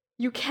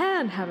 You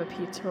can have a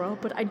pizza roll,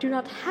 but I do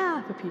not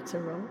have a pizza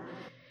roll.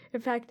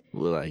 In fact,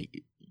 Will I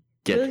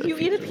get will you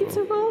eat a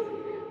pizza roll?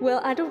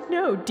 Well, I don't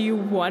know. Do you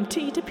want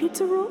to eat a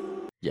pizza roll?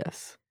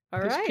 Yes.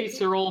 All This right.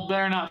 pizza roll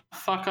better not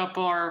fuck up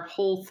our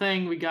whole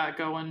thing we got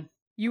going.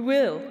 You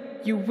will.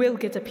 You will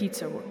get a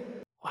pizza roll.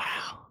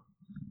 Wow.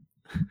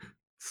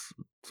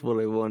 It's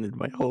what I wanted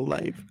my whole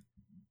life.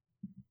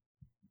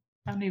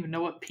 I don't even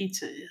know what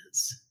pizza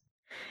is.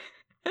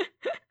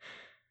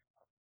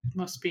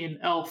 Must be an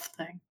elf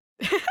thing.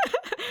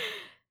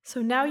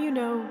 So now you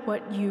know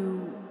what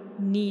you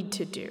need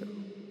to do.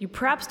 You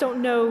perhaps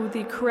don't know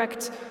the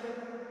correct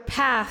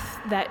path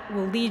that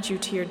will lead you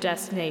to your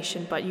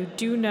destination, but you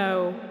do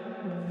know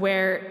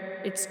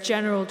where its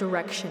general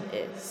direction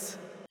is.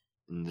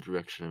 In the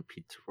direction of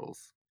pizza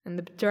rolls. In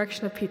the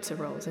direction of pizza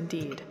rolls,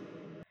 indeed.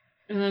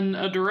 And then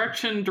a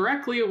direction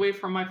directly away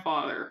from my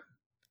father.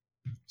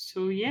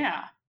 So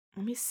yeah.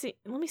 Let me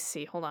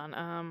see. Hold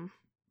on.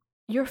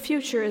 Your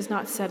future is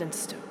not set in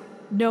stone.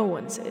 No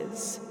one's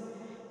is.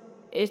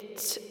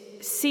 It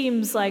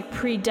seems like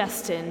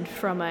predestined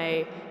from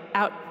a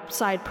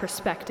outside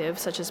perspective,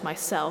 such as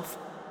myself.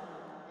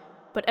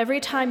 But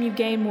every time you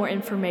gain more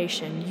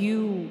information,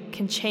 you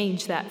can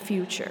change that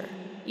future.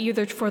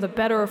 Either for the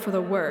better or for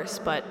the worse,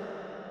 but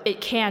it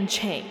can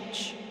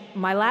change.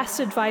 My last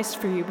advice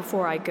for you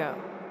before I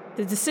go: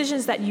 the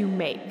decisions that you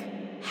make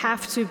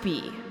have to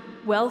be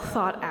well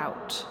thought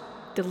out,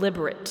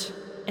 deliberate,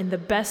 and the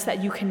best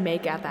that you can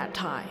make at that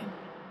time.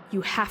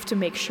 You have to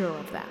make sure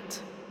of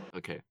that.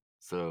 Okay,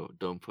 so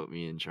don't put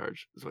me in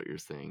charge, is what you're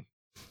saying.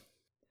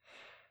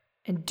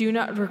 And do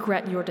not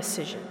regret your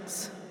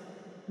decisions.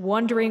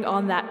 Wondering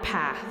on that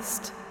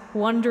past,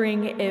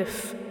 wondering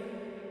if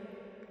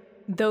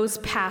those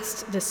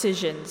past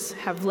decisions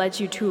have led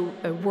you to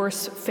a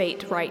worse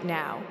fate right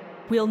now,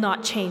 will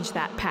not change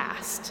that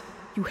past.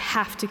 You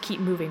have to keep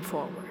moving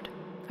forward.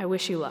 I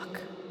wish you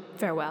luck.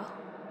 Farewell.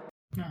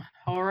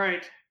 All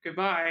right.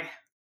 Goodbye.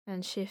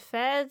 And she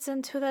fades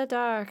into the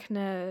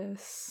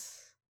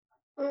darkness.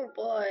 Oh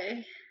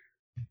boy.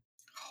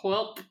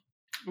 Well,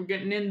 we're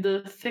getting in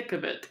the thick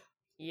of it.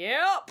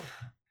 Yep.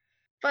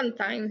 Fun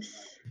times.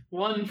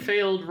 One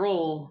failed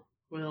roll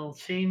will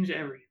change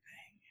everything.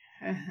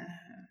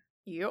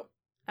 Yep.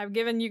 I've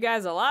given you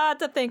guys a lot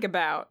to think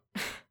about.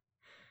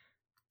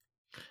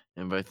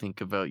 And by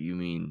think about, you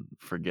mean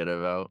forget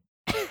about?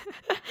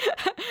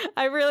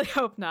 I really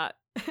hope not.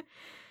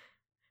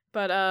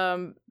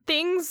 But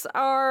things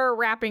are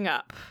wrapping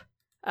up.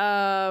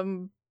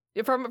 From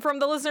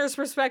the listener's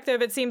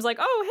perspective, it seems like,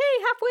 oh,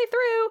 hey, halfway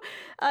through,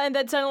 and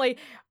then suddenly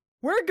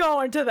we're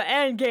going to the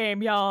end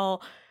game,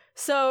 y'all.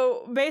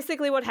 So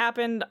basically, what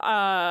happened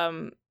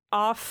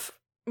off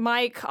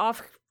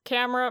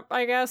camera,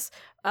 I guess,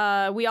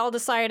 we all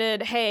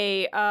decided,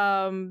 hey,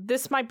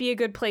 this might be a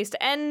good place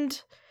to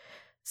end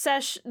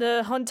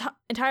the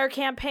entire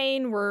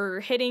campaign. We're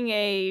hitting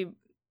a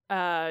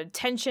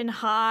tension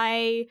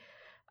high.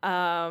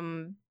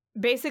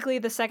 Basically,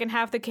 the second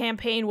half of the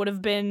campaign would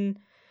have been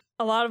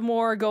a lot of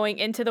more going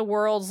into the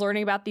worlds,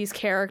 learning about these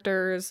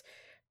characters,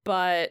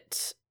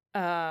 but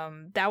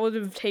that would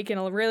have taken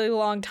a really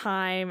long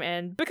time,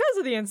 and because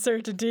of the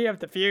uncertainty of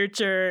the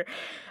future,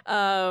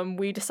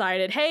 we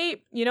decided,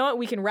 hey, you know what,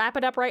 we can wrap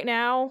it up right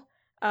now.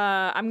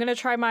 I'm gonna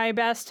try my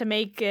best to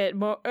make it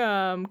more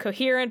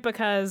coherent,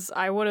 because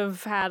I would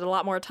have had a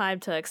lot more time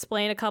to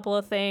explain a couple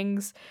of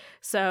things.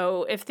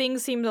 So if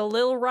things seemed a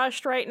little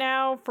rushed right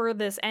now for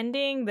this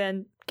ending,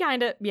 then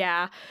kinda,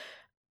 yeah.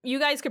 You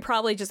guys could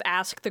probably just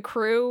ask the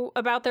crew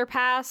about their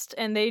past,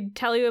 and they'd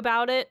tell you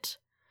about it.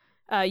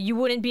 You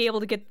wouldn't be able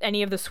to get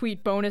any of the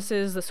sweet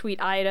bonuses, the sweet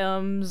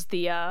items,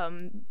 the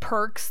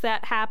perks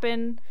that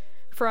happen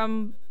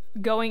from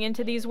going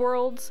into these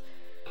worlds.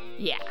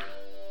 Yeah.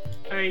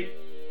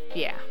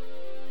 Yeah.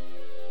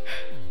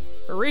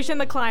 We're reaching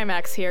the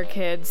climax here,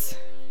 kids.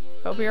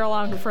 Hope you're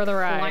along for the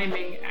ride.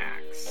 Climbing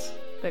axe.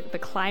 The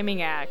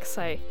climbing axe.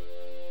 I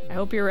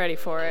hope you're ready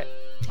for it.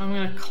 I'm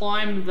gonna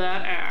climb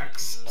that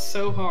axe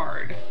so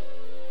hard.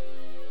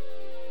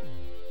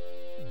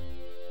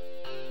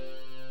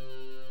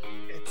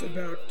 It's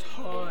about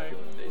time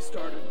they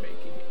started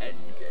making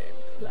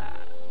endgame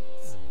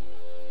plans.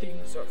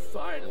 Things are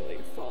finally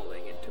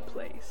falling into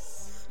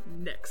place.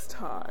 Next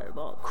time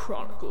on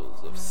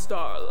Chronicles of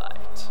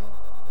Starlight.